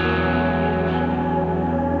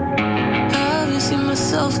 I haven't seen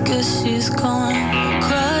myself, guess she's gone.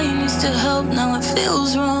 Crying used to help, now it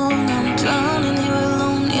feels wrong. I'm drowning here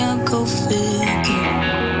alone, yeah, go figure.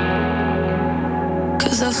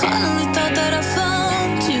 'Cause I finally thought that I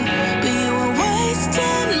found you, but you were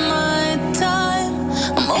wasting my time.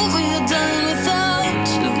 I'm over you, dying without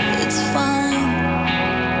you, it's fine.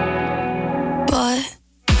 But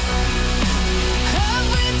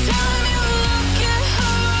every time you look at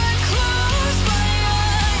her, I close my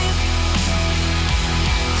eyes.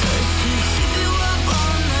 Does she keep you up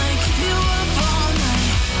all night, keep you up all night?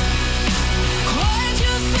 Why'd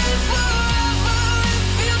you say forever if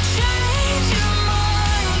you change your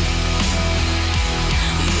mind?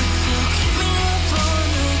 You still keep me up all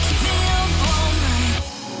night, keep me up all night.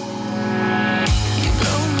 You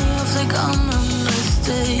blow me off like I'm a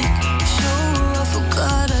mistake. Show her I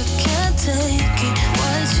forgot I can't take it.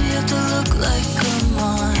 Why'd she have to look like a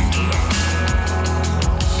model?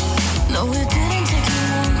 No, it didn't take you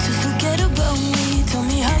long to forget about me. Tell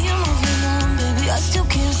me how you're moving on, baby, I still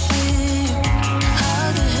can't sleep.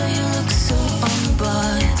 How the hell you look so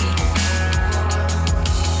unbothered?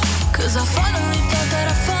 'Cause I finally thought that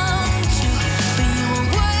I found you, but you were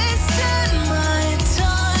wasting my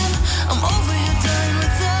time. I'm over you, dying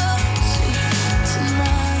without you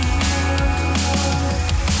tonight.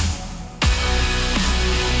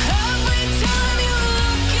 Every time you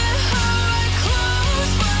look at her, I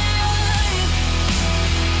close my eyes.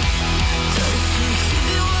 Does she keep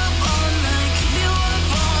you up all night, keep you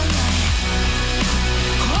up all night?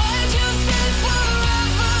 Why'd you say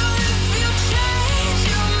forever if you change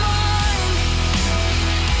your mind?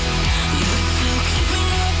 You still keep me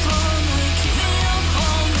up all night, keep me up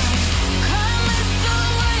all night. I miss the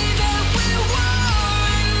way that we were,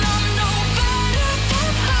 and I'm no better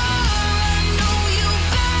than her. I know you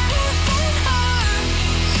better than her.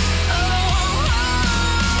 Oh,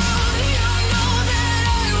 you know that I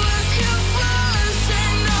was here first,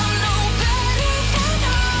 and I'm no better than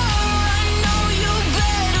her. I know you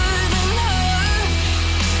better than her.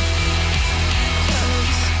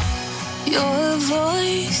 'Cause your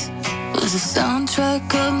voice was the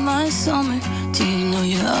soundtrack of my summer. Do you know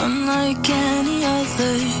you're unlike any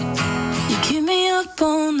other? You keep me up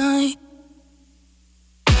all night.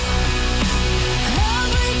 Every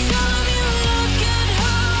time you look at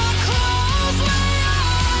her, I close my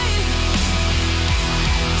eyes.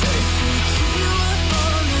 Does she keep you up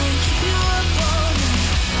all night, keep you up all night?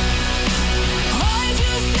 Why'd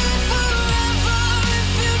you say forever if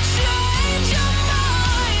you change your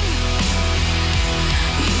mind?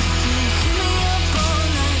 You still keep me up all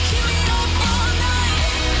night, keep me up all night.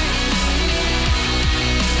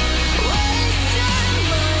 Wasting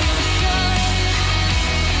my time.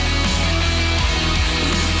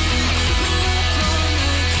 You still keep me up all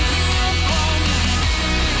night, keep me up all night.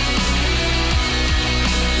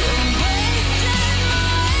 You're wasting my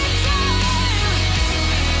time.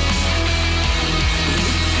 You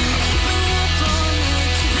still keep me up all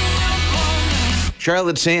night, keep me up all night.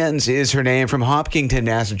 Charlotte Sands is her name, from Hopkinton,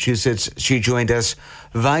 Massachusetts. She joined us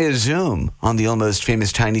via Zoom on the Almost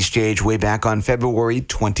Famous Tiny Stage way back on February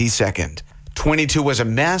 22nd. 22 was a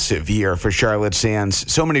massive year for Charlotte Sands.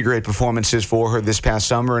 So many great performances for her this past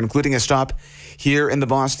summer, including a stop here in the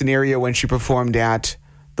Boston area when she performed at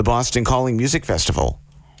the Boston Calling Music Festival.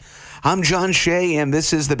 I'm John Shea, and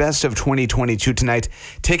this is the best of 2022 tonight,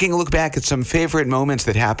 taking a look back at some favorite moments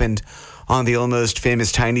that happened on the Almost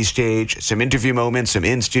Famous Tiny Stage, some interview moments, some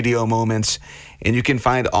in-studio moments, and you can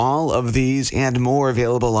find all of these and more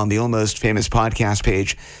available on the Almost Famous podcast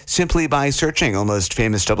page simply by searching Almost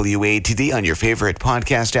Famous WATD on your favorite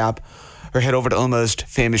podcast app, or head over to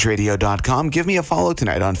almostfamousradio.com. Give me a follow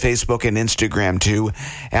tonight on Facebook and Instagram too,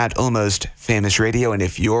 at Almost Famous Radio. And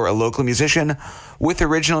if you're a local musician with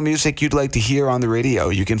original music you'd like to hear on the radio,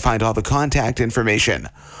 you can find all the contact information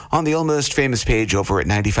on the Almost Famous page over at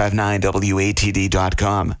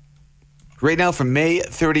 959WATD.com. Right now, from May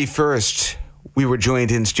 31st, We were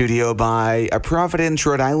joined in studio by a Providence,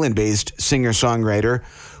 Rhode Island-based singer-songwriter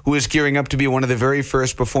who is gearing up to be one of the very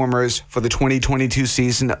first performers for the 2022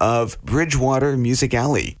 season of Bridgewater Music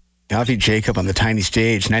Alley. Avi Jacob on the tiny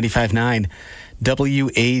stage, 95.9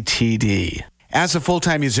 WATD. As a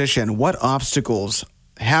full-time musician, what obstacles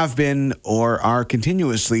have been or are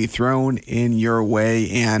continuously thrown in your way,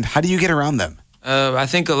 and how do you get around them? I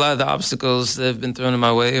think a lot of the obstacles that have been thrown in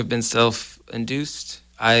my way have been self-induced.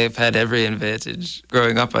 I've had every advantage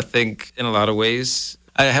growing up, I think, in a lot of ways.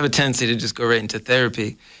 I have a tendency to just go right into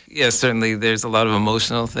therapy. Yeah, certainly there's a lot of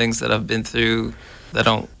emotional things that I've been through that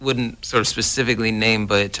I wouldn't sort of specifically name,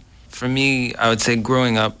 but for me, I would say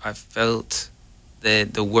growing up, I felt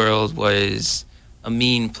that the world was a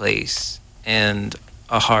mean place and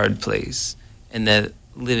a hard place, and that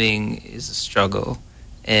living is a struggle.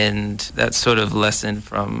 And that sort of lesson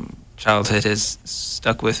from childhood has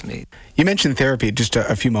stuck with me. You mentioned therapy just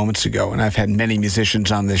a few moments ago, and I've had many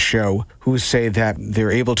musicians on this show who say that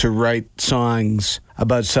they're able to write songs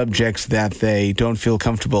about subjects that they don't feel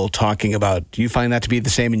comfortable talking about. Do you find that to be the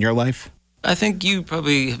same in your life? I think you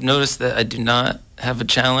probably have noticed that I do not have a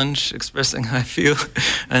challenge expressing how I feel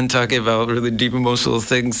and talking about really deep emotional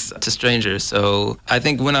things to strangers. So I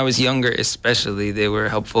think when I was younger especially, they were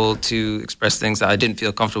helpful to express things that I didn't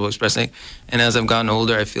feel comfortable expressing. And as I've gotten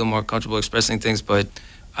older, I feel more comfortable expressing things, but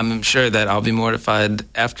I'm sure that I'll be mortified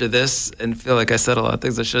after this and feel like I said a lot of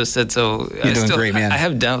things I should have said. So You're doing great, man. I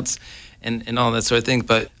have doubts and all that sort of thing.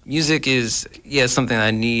 But music is, something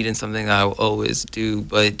I need and something I will always do.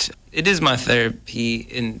 But it is my therapy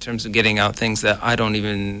in terms of getting out things that I don't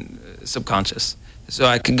even subconscious. So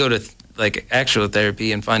I could go to like actual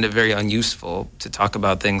therapy and find it very unuseful to talk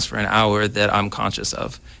about things for an hour that I'm conscious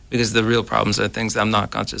of, because the real problems are things that I'm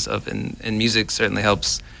not conscious of. And music certainly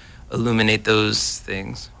helps illuminate those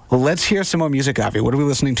things. Well, let's hear some more music, Avi. What are we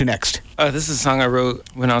listening to next? This is a song I wrote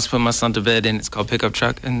when I was putting my son to bed, and it's called Pickup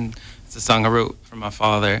Truck. And it's a song I wrote for my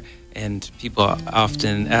father. And people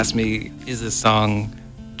often ask me, is this song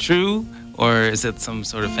true or is it some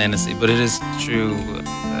sort of fantasy? But it is true,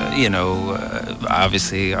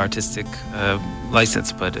 obviously artistic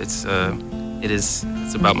license, but it's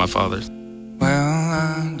about my father. Well,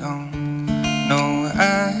 I don't know what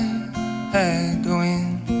I had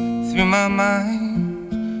going through my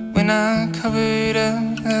mind when I covered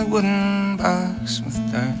up that wooden box with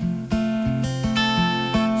dirt.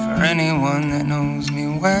 For anyone that knows me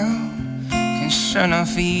well can sure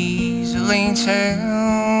enough easily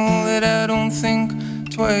tell that I don't think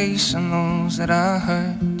twice on those that I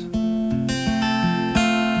hurt.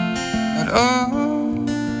 But oh,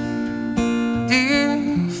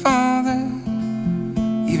 dear Father,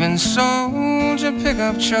 even sold your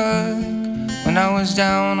pickup truck when I was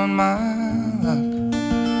down on my luck.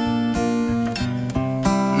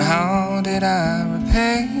 And how did I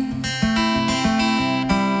repay?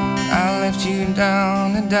 I left you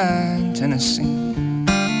down to die in Tennessee.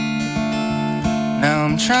 Now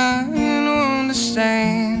I'm trying to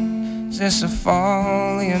understand, is this a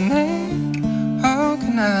folly of man? How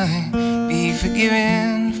can I be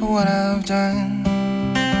forgiven for what I've done?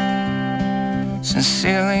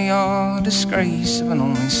 Sincerely, your disgrace of an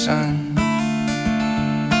only son.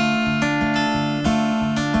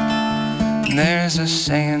 And there's a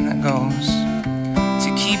saying that goes,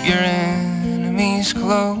 to keep your enemies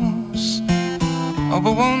close. Oh,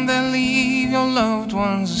 but won't that leave your loved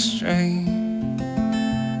ones astray?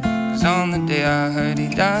 'Cause on the day I heard he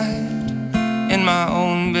died, in my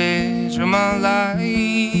own bedroom I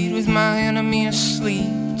lied with my enemy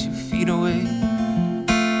asleep 2 feet away.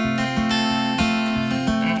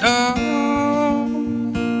 And oh,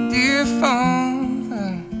 dear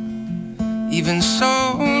Father, even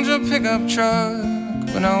sold your pickup truck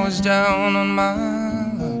when I was down on my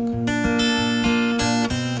luck.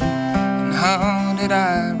 And how did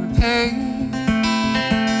I repay?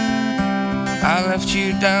 I left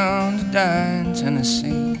you down to die in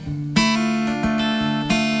Tennessee.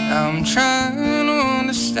 Now I'm trying to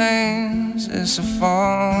understand, is this a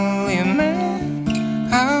folly of man?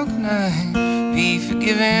 How can I be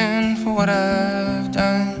forgiven for what I've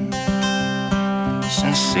done?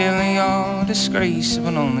 Sincerely, your disgrace of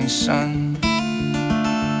an only son.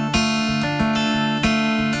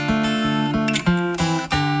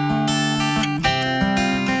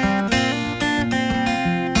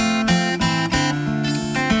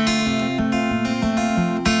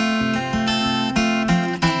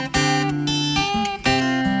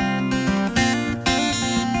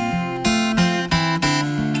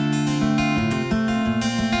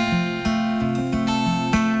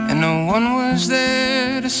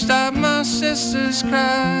 Stop my sisters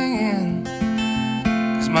crying,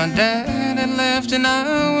 'cause my dad had left and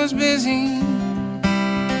I was busy.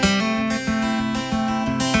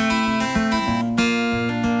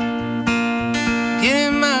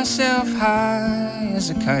 Getting myself high as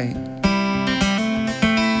a kite.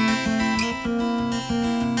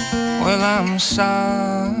 Well, I'm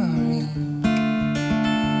sorry,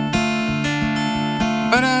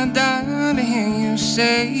 but I died to hear you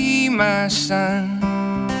say, my son,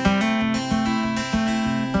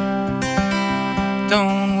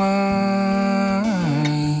 don't worry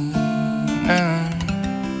none.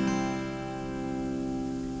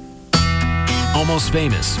 Almost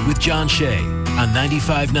Famous with John Shea on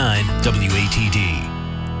 95.9 WATD.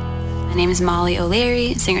 My name is Molly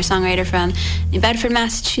O'Leary, singer-songwriter from New Bedford,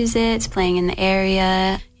 Massachusetts, playing in the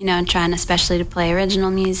area, and trying especially to play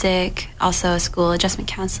original music. Also a school adjustment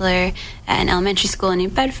counselor at an elementary school in New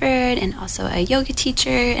Bedford, and also a yoga teacher.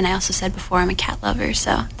 And I also said before I'm a cat lover,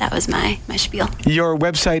 so that was my spiel. Your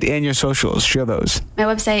website and your socials, share those. My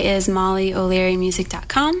website is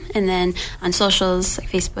mollyolearymusic.com, and then on socials, like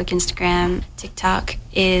Facebook, Instagram, TikTok,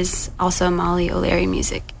 is also Molly O'Leary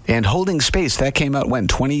Music. And Holding Space, that came out when,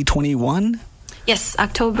 2021? Yes,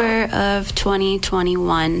 October of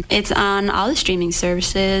 2021. It's on all the streaming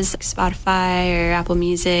services, like Spotify or Apple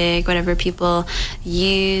Music, whatever people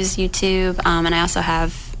use, YouTube. And I also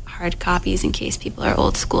have hard copies in case people are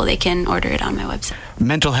old school. They can order it on my website.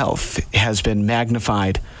 Mental health has been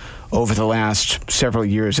magnified over the last several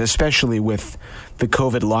years, especially with the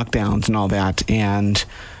COVID lockdowns and all that. And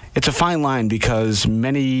it's a fine line because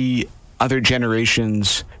many other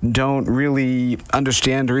generations don't really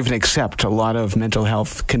understand or even accept a lot of mental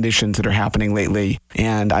health conditions that are happening lately.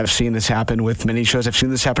 And I've seen this happen with many shows. I've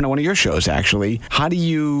seen this happen on one of your shows, actually. How do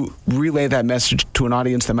you relay that message to an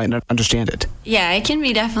audience that might not understand it? Yeah, it can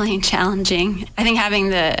be definitely challenging. I think having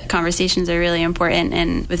the conversations are really important.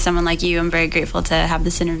 And with someone like you, I'm very grateful to have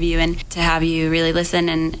this interview and to have you really listen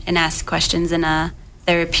and ask questions in a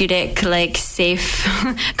therapeutic, safe,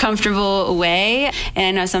 comfortable way. And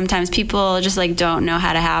I know sometimes people just don't know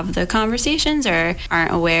how to have the conversations or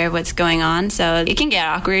aren't aware of what's going on. So it can get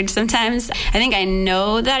awkward sometimes. I think I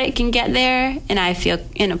know that it can get there, and I feel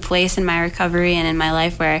in a place in my recovery and in my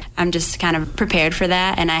life where I'm just kind of prepared for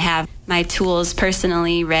that. And I have my tools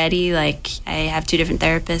personally ready. I have 2 different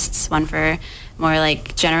therapists, one for more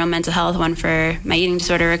general mental health, one for my eating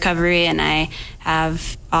disorder recovery, and I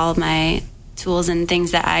have all of my tools and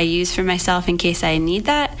things that I use for myself in case I need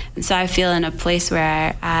that. And so I feel in a place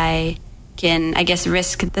where I can,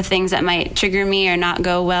 risk the things that might trigger me or not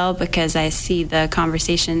go well, because I see the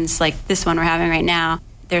conversations like this one we're having right now.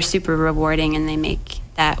 They're super rewarding and they make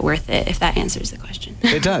that worth it, if that answers the question.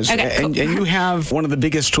 It does. Okay, cool. And you have one of the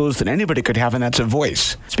biggest tools that anybody could have, and that's a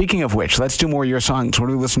voice. Speaking of which, let's do more of your songs.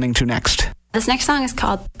 What are we listening to next? This next song is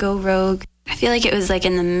called Go Rogue. I feel like it was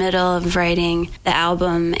in the middle of writing the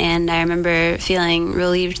album, and I remember feeling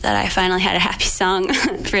relieved that I finally had a happy song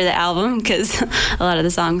for the album, because a lot of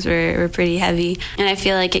the songs were pretty heavy. And I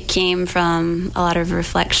feel like it came from a lot of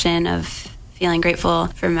reflection of feeling grateful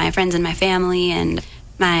for my friends and my family, and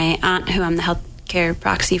my aunt, who I'm the healthcare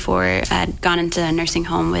proxy for, had gone into a nursing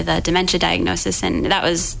home with a dementia diagnosis, and that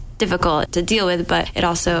was difficult to deal with, but it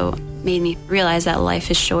also made me realize that life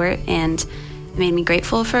is short, and it made me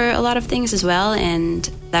grateful for a lot of things as well. And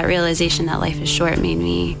that realization that life is short made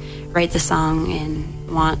me write the song and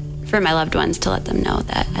want for my loved ones to let them know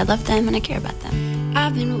that I love them and I care about them.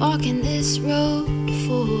 I've been walking this road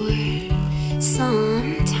for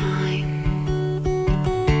some time,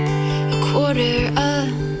 a quarter of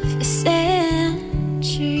a century.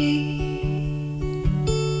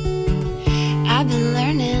 I've been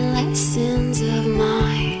learning lessons of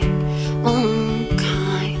my own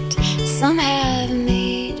kind. Some have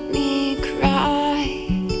made me cry,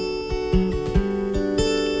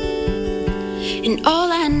 and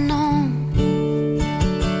all I know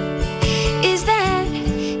is that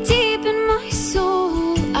deep in my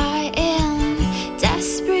soul I am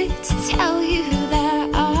desperate to tell you that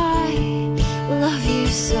I love you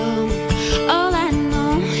so. All I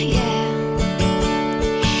know, yeah,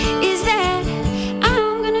 is that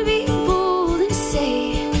I'm gonna be bold and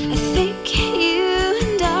say I think you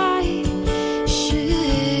and I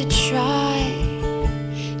should try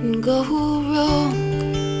and go rogue.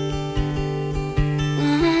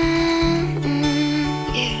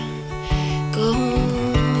 Yeah, go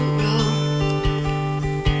rogue.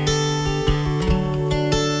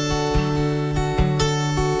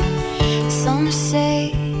 Some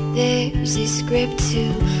say there's a script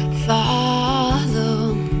to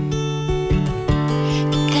follow,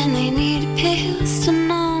 but then they need pills to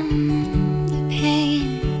numb the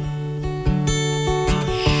pain.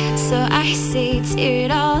 So I say tear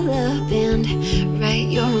it all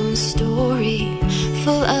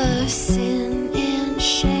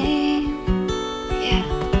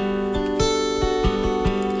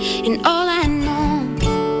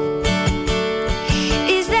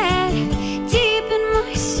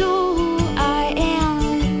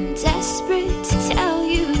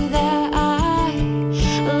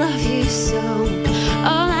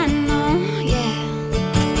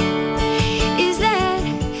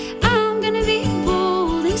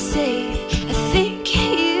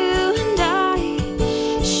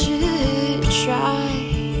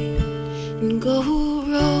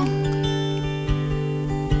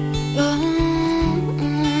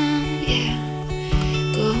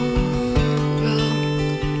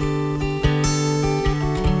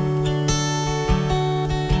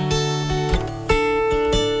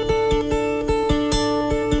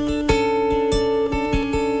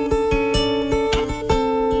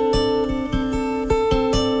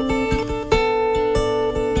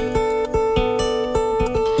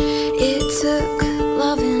took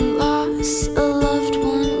love and loss, a loved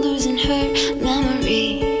one losing her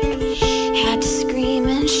memory. Had to scream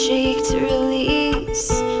and shake to release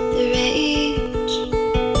the rage.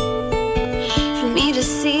 For me to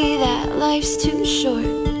see that life's too short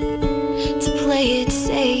to play it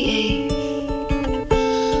safe.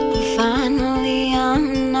 But finally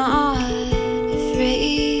I'm not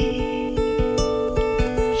afraid.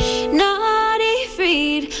 Not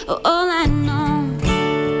afraid. Oh, all I know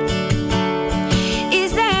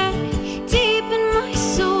is that deep in my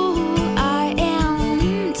soul I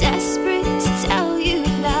am desperate to tell you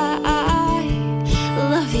that I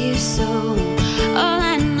love you so. All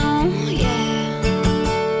I know, yeah,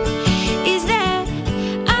 is that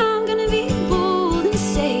I'm gonna be bold and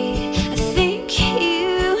say I think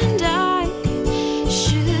you and I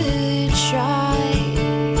should try.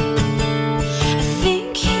 I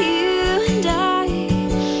think you and I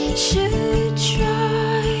should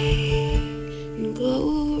try and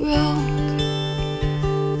go rogue.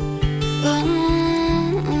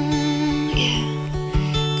 Yeah,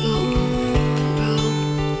 go rogue.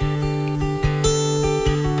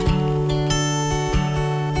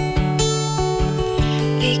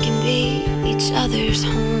 We can be each other's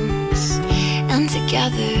homes, and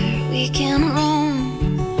together we can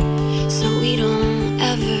roam, so we don't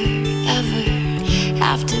ever, ever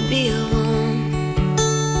have to be alone.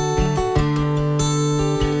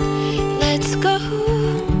 Let's go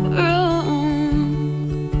roam.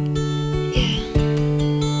 Yeah.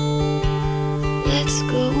 Let's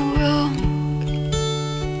go roam.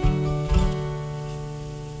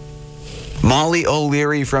 Molly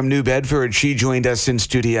O'Leary from New Bedford. She joined us in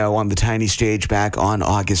studio on the tiny stage back on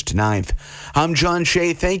August 9th. I'm John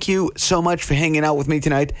Shea. Thank you so much for hanging out with me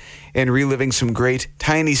tonight and reliving some great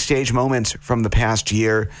tiny stage moments from the past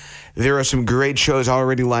year. There are some great shows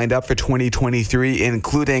already lined up for 2023,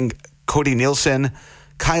 including Cody Nielsen,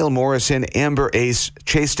 Kyle Morrison, Amber Ace,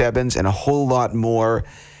 Chase Stebbins, and a whole lot more.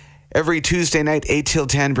 Every Tuesday night, 8 till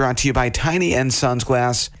 10, brought to you by Tiny and Sons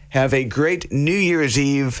Glass. Have a great New Year's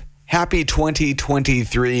Eve. Happy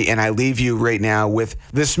 2023, and I leave you right now with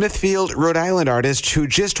the Smithfield, Rhode Island artist who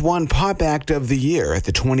just won Pop Act of the Year at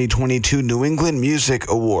the 2022 New England Music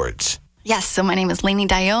Awards. Yes, so my name is Lainey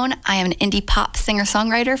Dione. I am an indie pop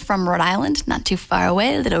singer-songwriter from Rhode Island, not too far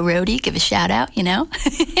away, a little roadie, give a shout out, you know.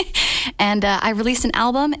 And I released an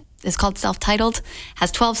album. It's called Self-Titled,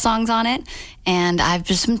 has 12 songs on it, and I've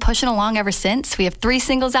just been pushing along ever since. We have 3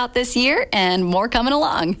 singles out this year and more coming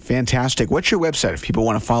along. Fantastic. What's your website if people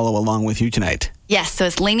want to follow along with you tonight? Yes, so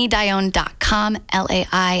it's LaineyDione.com,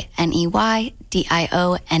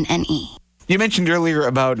 LaineyDione. You mentioned earlier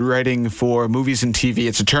about writing for movies and TV.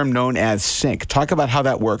 It's a term known as sync. Talk about how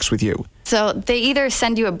that works with you. So they either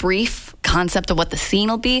send you a brief concept of what the scene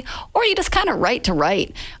will be, or you just kind of write to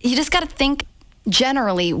write. You just got to think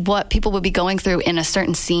generally what people would be going through in a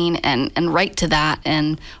certain scene and write to that,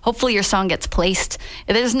 and hopefully your song gets placed.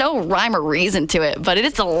 There's no rhyme or reason to it, but it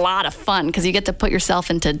is a lot of fun because you get to put yourself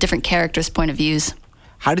into different characters' point of views.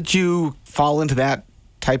 How did you fall into that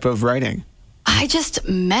type of writing? I just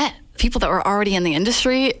met people that were already in the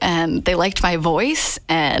industry and they liked my voice,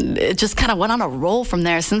 and it just kind of went on a roll from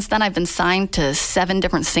there. Since then, I've been signed to 7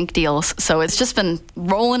 different sync deals, so it's just been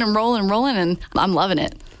rolling and rolling and rolling, and I'm loving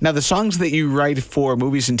it. Now, the songs that you write for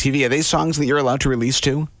movies and TV, are they songs that you're allowed to release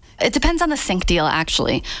too? It depends on the sync deal,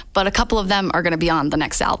 actually, but a couple of them are going to be on the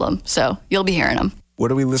next album, so you'll be hearing them.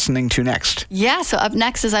 What are we listening to next? Yeah, so up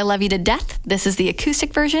next is I Love You to Death. This is the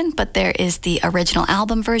acoustic version, but there is the original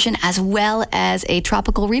album version as well as a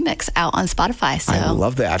tropical remix out on Spotify. So I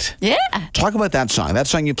love that. Yeah. Talk about that song. That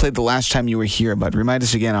song you played the last time you were here, but remind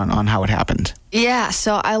us again on how it happened. Yeah,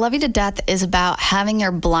 so I Love You to Death is about having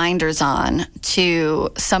your blinders on to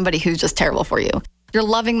somebody who's just terrible for you. You're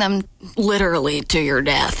loving them literally to your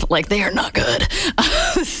death. Like, they are not good.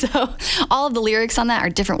 So all of the lyrics on that are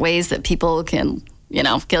different ways that people can,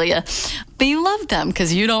 kill you. But you love them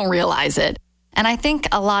because you don't realize it. And I think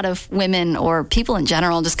a lot of women or people in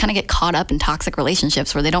general just kind of get caught up in toxic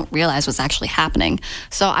relationships where they don't realize what's actually happening.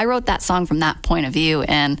 So I wrote that song from that point of view.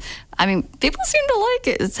 And I mean, people seem to like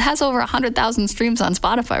it. It has over 100,000 streams on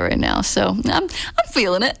Spotify right now. So I'm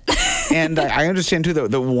feeling it. And I understand, too,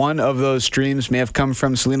 that one of those streams may have come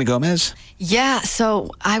from Selena Gomez? Yeah,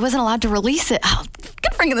 so I wasn't allowed to release it. Oh,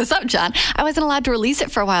 good bringing this up, John. I wasn't allowed to release it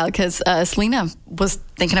for a while because Selena was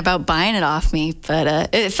thinking about buying it off me.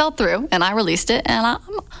 But it fell through, and I released it, and I'm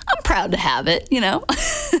proud to have it,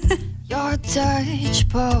 Your touch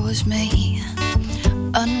pulls me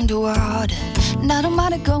underwater. And I don't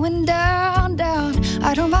mind it going down, down.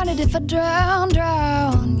 I don't mind it if I drown,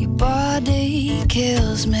 drown. Your body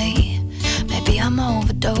kills me. Maybe Maybe I'm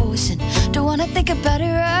overdosing. Don't wanna think about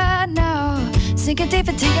it right now. Sinking deep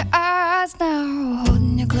into your eyes now.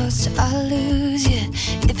 Holding you close till I lose you.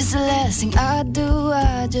 If it's the last thing I do,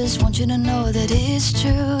 I just want you to know that it's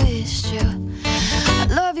true, it's true. I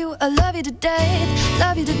love you to death.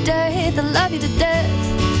 Love you to death, I love you to death.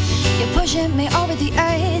 You're pushing me over the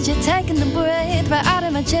edge. You're taking the breath right out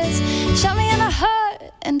of my chest. Shot me in the heart,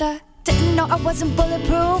 and I didn't know I wasn't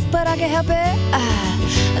bulletproof, but I can't help it.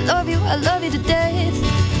 I love you to death.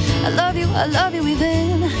 I love you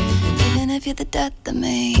even if you're the death of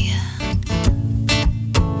me.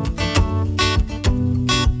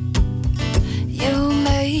 You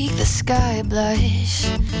make the sky blush,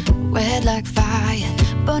 red like fire,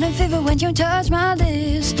 burning fever when you touch my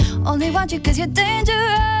lips. Only want you 'cause you're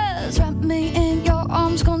dangerous. Wrap me in your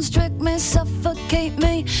arms, constrict me, suffocate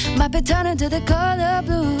me. Might be turning to the color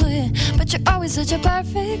blue, but you're always such a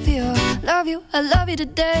perfect view. Love you to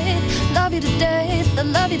death. Love you to death, I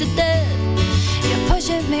love you to death. You're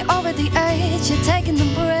pushing me over the edge. You're taking the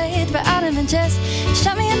breath right out of my chest.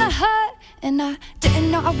 Shot me in the heart, and I didn't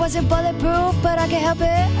know I wasn't bulletproof, but I can't help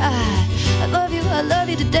it. I love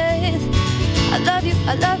you to death. I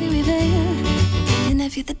love you even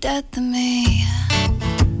if you're the death of me.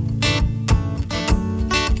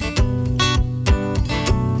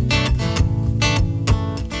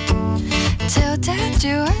 Till death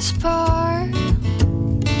do us part.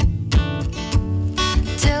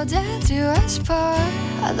 Till death do us part.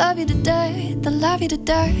 I love you to death, I love you to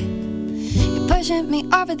death. You're pushing me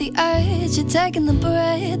over the edge. You're taking the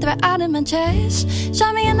breath right out of my chest.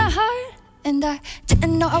 Shot me in the heart, and I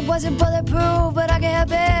didn't know I wasn't bulletproof, but I can't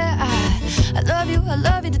help it. I love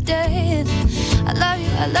you to death. I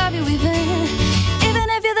love you even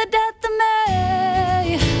if you're the death of me.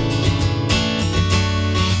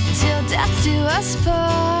 Till death do us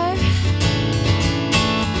part.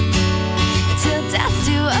 Till death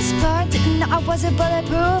do us part. Didn't know I wasn't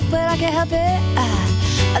bulletproof, but I can't help it.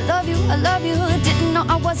 I love you. Didn't know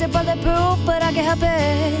I wasn't bulletproof, but I can't help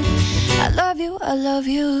it. I love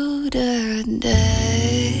you today.